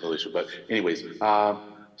technical issue, but anyways,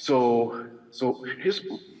 so here's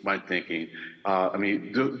my thinking.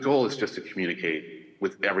 The goal is just to communicate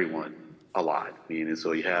with everyone a lot. And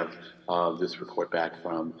so you have this report back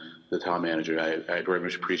from the town manager. I very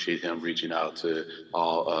much appreciate him reaching out to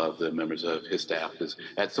all of the members of his staff, because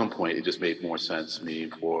at some point it just made more sense to me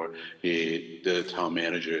for the town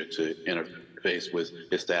manager to interface with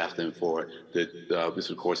his staff than for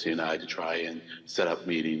Mr. Corsi and I to try and set up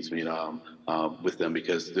meetings, with them,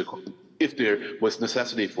 because if there was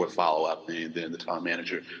necessity for follow-up, then the town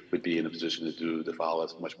manager would be in a position to do the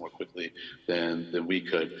follow-ups much more quickly than we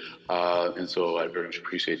could. And so I very much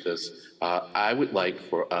appreciate this. I would like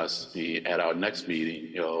for us at our next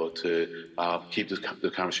meeting, to keep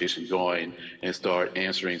the conversation going and start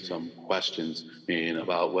answering some questions,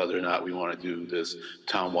 about whether or not we want to do this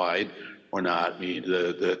town-wide or not,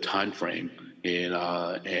 the time frame, and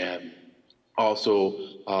also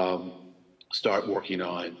start working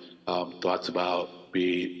on thoughts about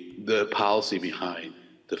the policy behind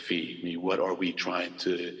the fee. What are we trying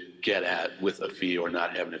to get at with a fee or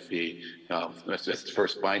not having a fee? That's the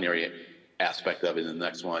first binary aspect of it. And the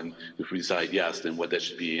next one, if we decide yes, then what that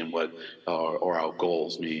should be and what are our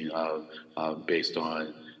goals based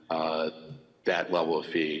on that level of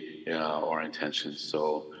fee or intentions.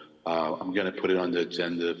 So I'm going to put it on the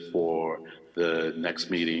agenda for the next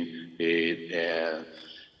meeting.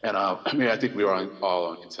 And I think we are all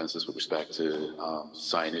on consensus with respect to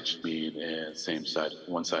signage, and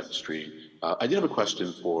one side of the street. I did have a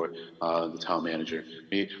question for the town manager.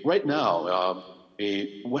 Right now,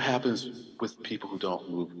 what happens with people who don't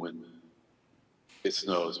move when it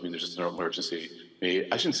snows? There's just no emergency.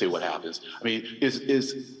 I shouldn't say what happens.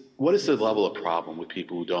 What is the level of problem with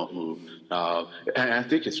people who don't move? And I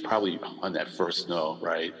think it's probably on that first snow,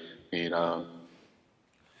 right?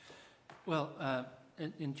 Well,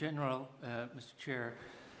 in general, Mr. Chair,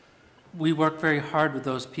 we work very hard with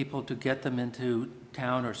those people to get them into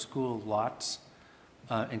town or school lots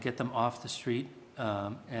and get them off the street.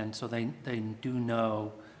 And so they do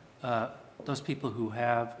know, those people who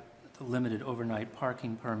have the limited overnight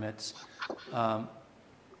parking permits,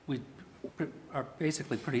 we are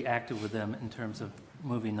basically pretty active with them in terms of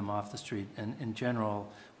moving them off the street. And in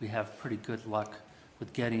general, we have pretty good luck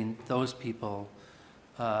with getting those people,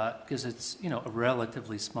 because it's a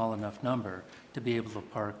relatively small enough number to be able to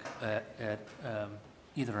park at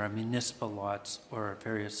either our municipal lots or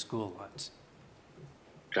various school lots.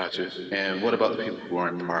 Gotcha. And what about the people who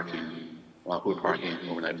aren't parking, who are parking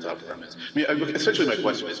overnight without permits? Essentially my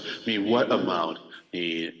question is, what amount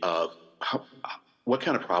of, what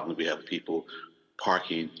kind of problem do we have with people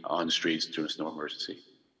parking on the streets during a snow emergency?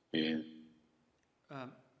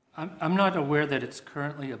 I'm not aware that it's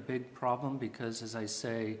currently a big problem because, as I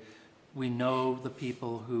say, we know the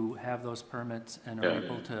people who have those permits and are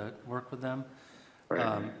able to work with them.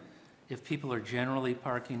 Right. If people are generally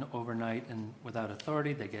parking overnight and without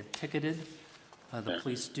authority, they get ticketed. The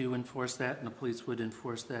police do enforce that, and the police would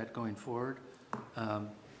enforce that going forward.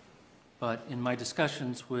 But in my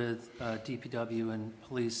discussions with DPW and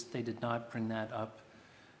police, they did not bring that up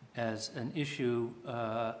as an issue,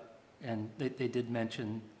 and they did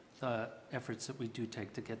mention the efforts that we do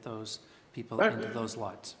take to get those people into those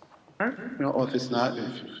lots. If it's not,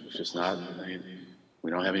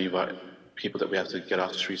 we don't have any people that we have to get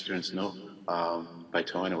off the streets during snow by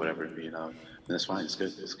towing or whatever, then that's fine. It's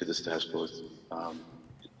good. It's good to status quo.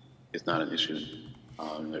 It's not an issue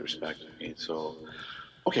in that respect. So,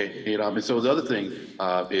 okay. And so the other thing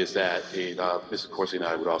is that Mr. Corsi and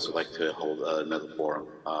I would also like to hold another forum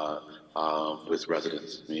with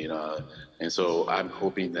residents. And so I'm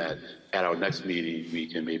hoping that at our next meeting we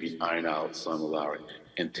can maybe iron out some of our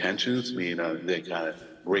intentions. They kind of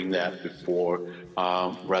bring that before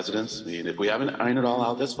residents. I mean, if we haven't ironed it all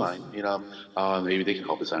out, that's fine. Maybe they can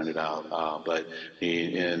help us iron it out. But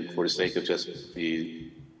and for the sake of just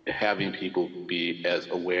having people be as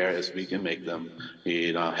aware as we can make them,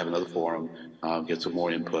 have another forum, get some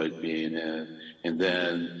more input, and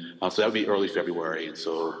then so that would be early February, and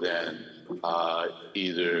so then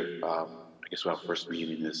either I guess our first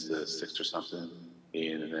meeting is the 6th or something,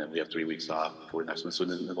 and then we have 3 weeks off before the next one. So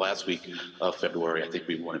then the last week of February, I think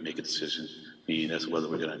we want to make a decision as to whether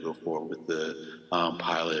we're going to go forward with the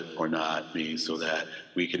pilot or not, so that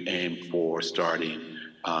we can aim for starting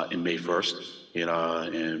in May 1st,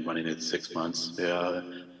 and running it 6 months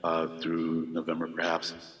through November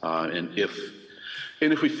perhaps. And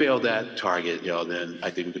if we fail that target, then I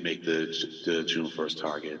think we could make the June 1st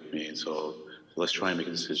target. So let's try and make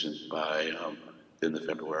a decision by the end of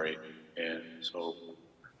February. And so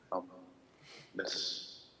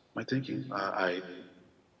that's my thinking.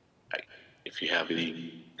 If you have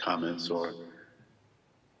any comments or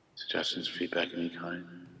suggestions, feedback of any kind,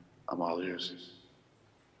 I'm all ears.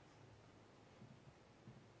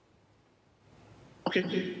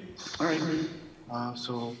 Okay, all right.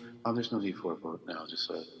 So there's no need for a vote now, just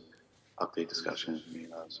a update discussion.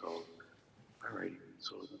 So all right.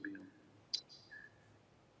 So let me.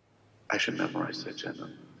 I should memorize the agenda.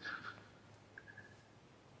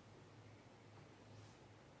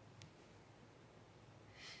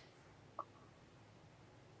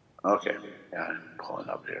 Okay, yeah, I'm pulling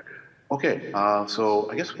up here. Okay,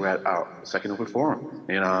 so I guess we're at our second open forum.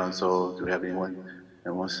 So do we have anyone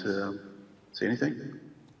that wants to say anything?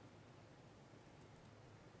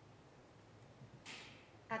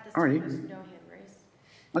 At this All time, right. there's no hand raised.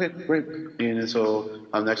 Okay, great. And so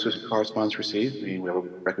next was correspondence received. We have a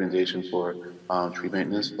recommendation for tree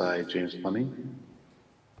maintenance by James Fleming.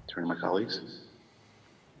 Turn to my colleagues.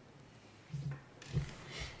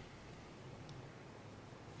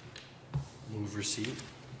 Move receive.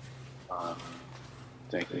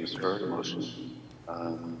 Thank you, Mr. Hurd. Motion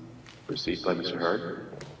received by Mr.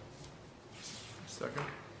 Hurd. Second.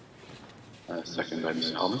 Second by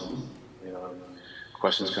Mr. Helmuth.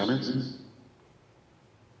 Questions, comments?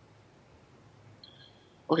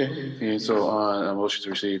 Okay, and so on a motion to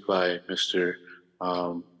receive by Mr.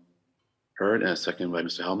 Hurd and a second by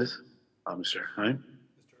Mr. Helmuth. Mr. Heim?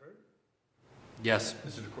 Mr. Hurd? Yes.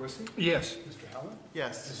 Mr. DeCoursey? Yes. Mr. Howland?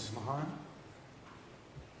 Yes. Mrs. Mahan?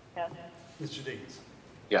 Yes. Mr. Diggins?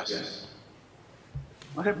 Yes.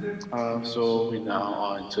 Okay, so we now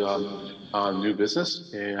on to new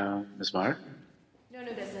business. Ms. Meyer? No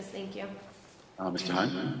new business, thank you. Mr.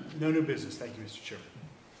 Heim? No new business, thank you, Mr. Chairman.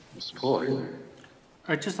 Mr. Pulley?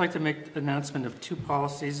 I'd just like to make an announcement of two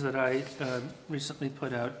policies that I recently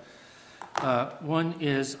put out. One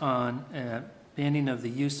is on banning of the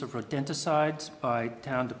use of rodenticides by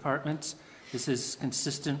town departments. This is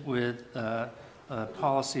consistent with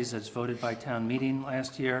policies as voted by town meeting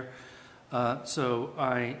last year. So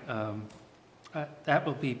that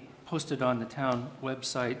will be posted on the town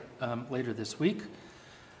website later this week.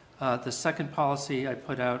 The second policy I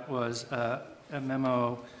put out was a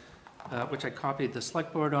memo which I copied the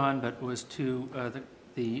select board on, but was to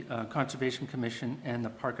the Conservation Commission and the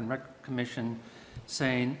Park and Rec Commission,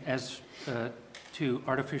 saying as to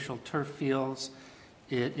artificial turf fields,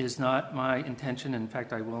 it is not my intention, in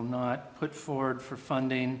fact I will not put forward for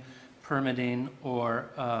funding, permitting, or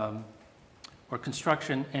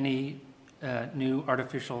construction any new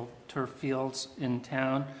artificial turf fields in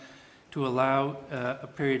town, to allow a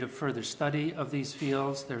period of further study of these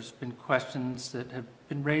fields. There's been questions that have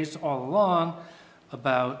been raised all along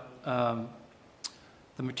about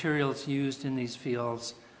the materials used in these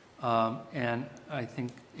fields, and I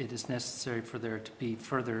think it is necessary for there to be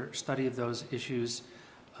further study of those issues,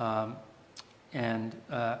 and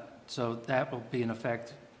so that will be in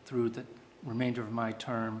effect through the remainder of my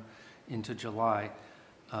term into July.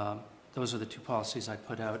 Those are the two policies I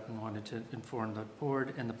put out and wanted to inform the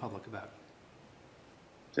board and the public about.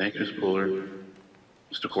 Thank you, Mr. Puller.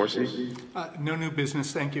 Mr. Corsi? No new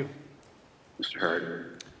business, thank you. Mr.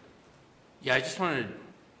 Hurd? Yeah, I just wanted,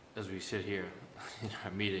 as we sit here in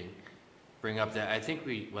our meeting, bring up that I think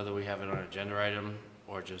whether we have it on an agenda item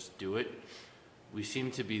or just do it, we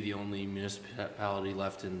seem to be the only municipality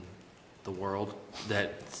left in the world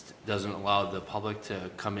that doesn't allow the public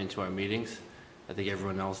to come into our meetings. I think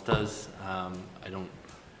everyone else does. I don't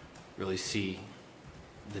really see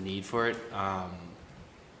the need for it.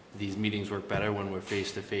 These meetings work better when we're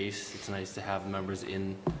face to face. It's nice to have members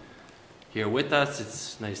in here with us.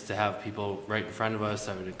 It's nice to have people right in front of us.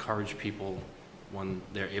 I would encourage people when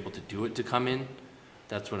they're able to do it to come in.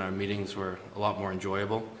 That's when our meetings were a lot more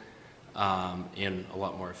enjoyable. and a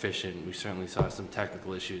lot more efficient. We certainly saw some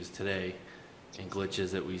technical issues today and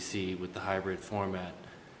glitches that we see with the hybrid format,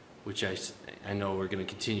 which I know we're going to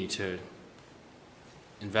continue to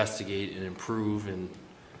investigate and improve and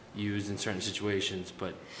use in certain situations,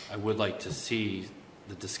 but I would like to see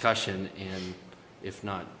the discussion and, if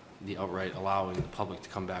not the outright allowing the public to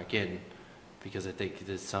come back in, because I think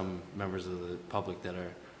there's some members of the public that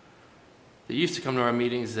used to come to our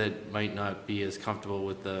meetings that might not be as comfortable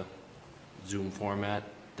with the Zoom format,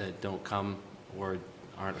 that don't come or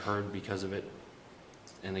aren't heard because of it.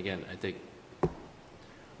 And again, I think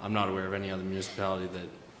I'm not aware of any other municipality that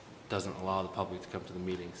doesn't allow the public to come to the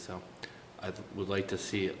meetings. So I would like to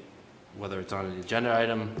see it, whether it's on an agenda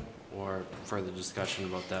item or further discussion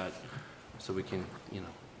about that, so we can,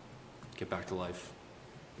 get back to life.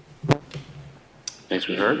 Thanks,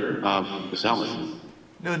 we heard. Ms. Helmut?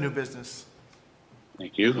 No new business.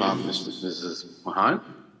 Thank you. Mrs. Mahan?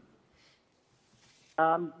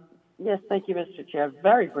 Yes, thank you, Mr. Chair.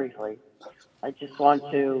 Very briefly, I just want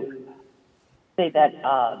to say that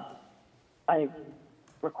I've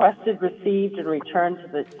requested, received, and returned to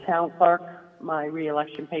the town clerk my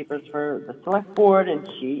re-election papers for the select board, and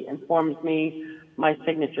she informs me my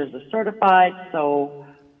signatures are certified, so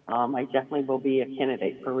I definitely will be a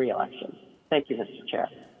candidate for re-election. Thank you, Mr. Chair.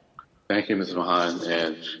 Thank you, Ms. Mahan.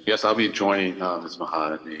 And yes, I'll be joining Ms.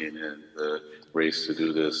 Mahan in the race to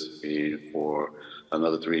do this for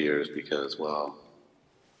another 3 years because, well,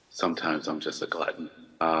 sometimes I'm just a glutton.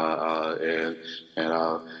 I'm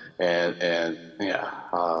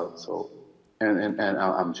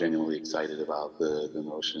genuinely excited about the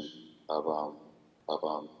notion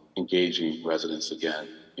of engaging residents again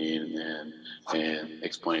and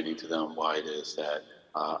explaining to them why it is that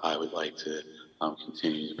I would like to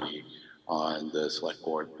continue to be on the select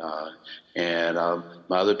board. My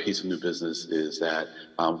other piece of new business is that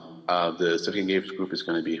the Civic Engagement Group is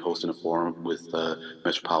going to be hosting a forum with the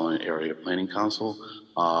Metropolitan Area Planning Council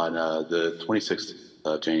on the 26th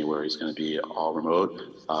of January. Is going to be all remote,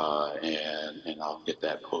 and I'll get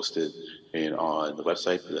that posted on the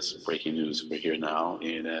website. That's breaking news for here now.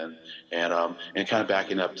 And kind of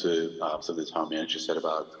backing up to something the town manager said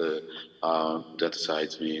about the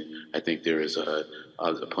pesticides. I mean, I think there is a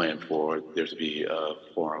plan for there to be a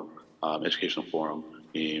forum, educational forum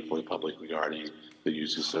for the public regarding the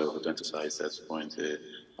uses of pesticides. That's going to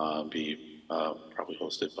be probably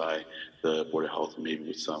hosted by the Board of Health, maybe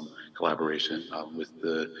with some collaboration with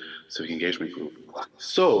the Civic Engagement Group.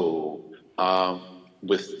 So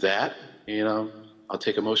with that, I'll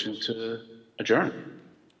take a motion to adjourn.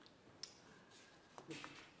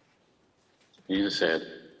 You just said.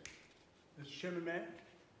 Mr. Chairman, may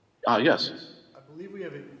I? Yes. I believe we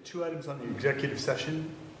have 2 items on the executive session.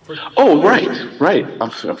 Oh, right.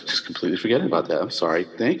 I'm just completely forgetting about that. I'm sorry.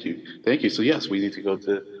 Thank you. So yes, we need to go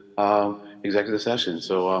to executive session.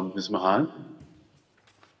 So Ms. Mahan?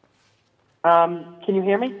 Can you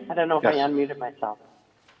hear me? I don't know if I unmuted myself.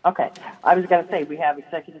 Okay. I was going to say we have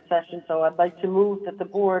executive session, so I'd like to move that the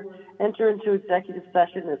board enter into executive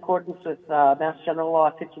session in accordance with Mass General Law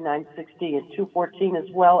 5960 and 214, as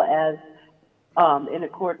well as in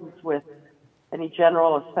accordance with any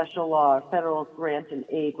general or special law or federal grant and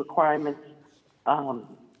aid requirements,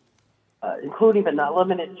 including but not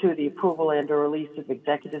limited to the approval and or release of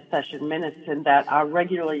executive session minutes, and that our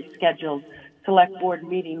regularly scheduled select board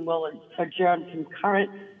meeting will adjourn concurrent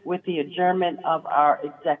with the adjournment of our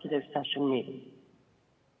executive session meeting.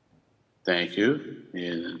 Thank you.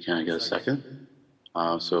 And can I get a second?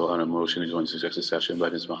 So on a motion to go into executive session by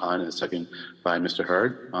Ms. Mahan and a second by Mr.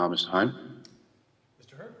 Hurd. Mr. Heim?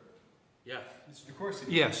 Mr. Hurd? Yes. Mr. DeCoursey?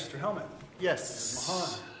 Yes. Mr. Helmut? Yes. Ms.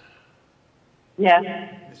 Mahan? Yes.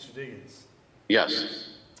 Mr. Diggins?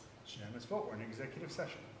 Yes. Unanimous vote. We're in executive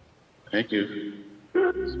session. Thank you.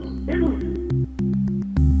 So,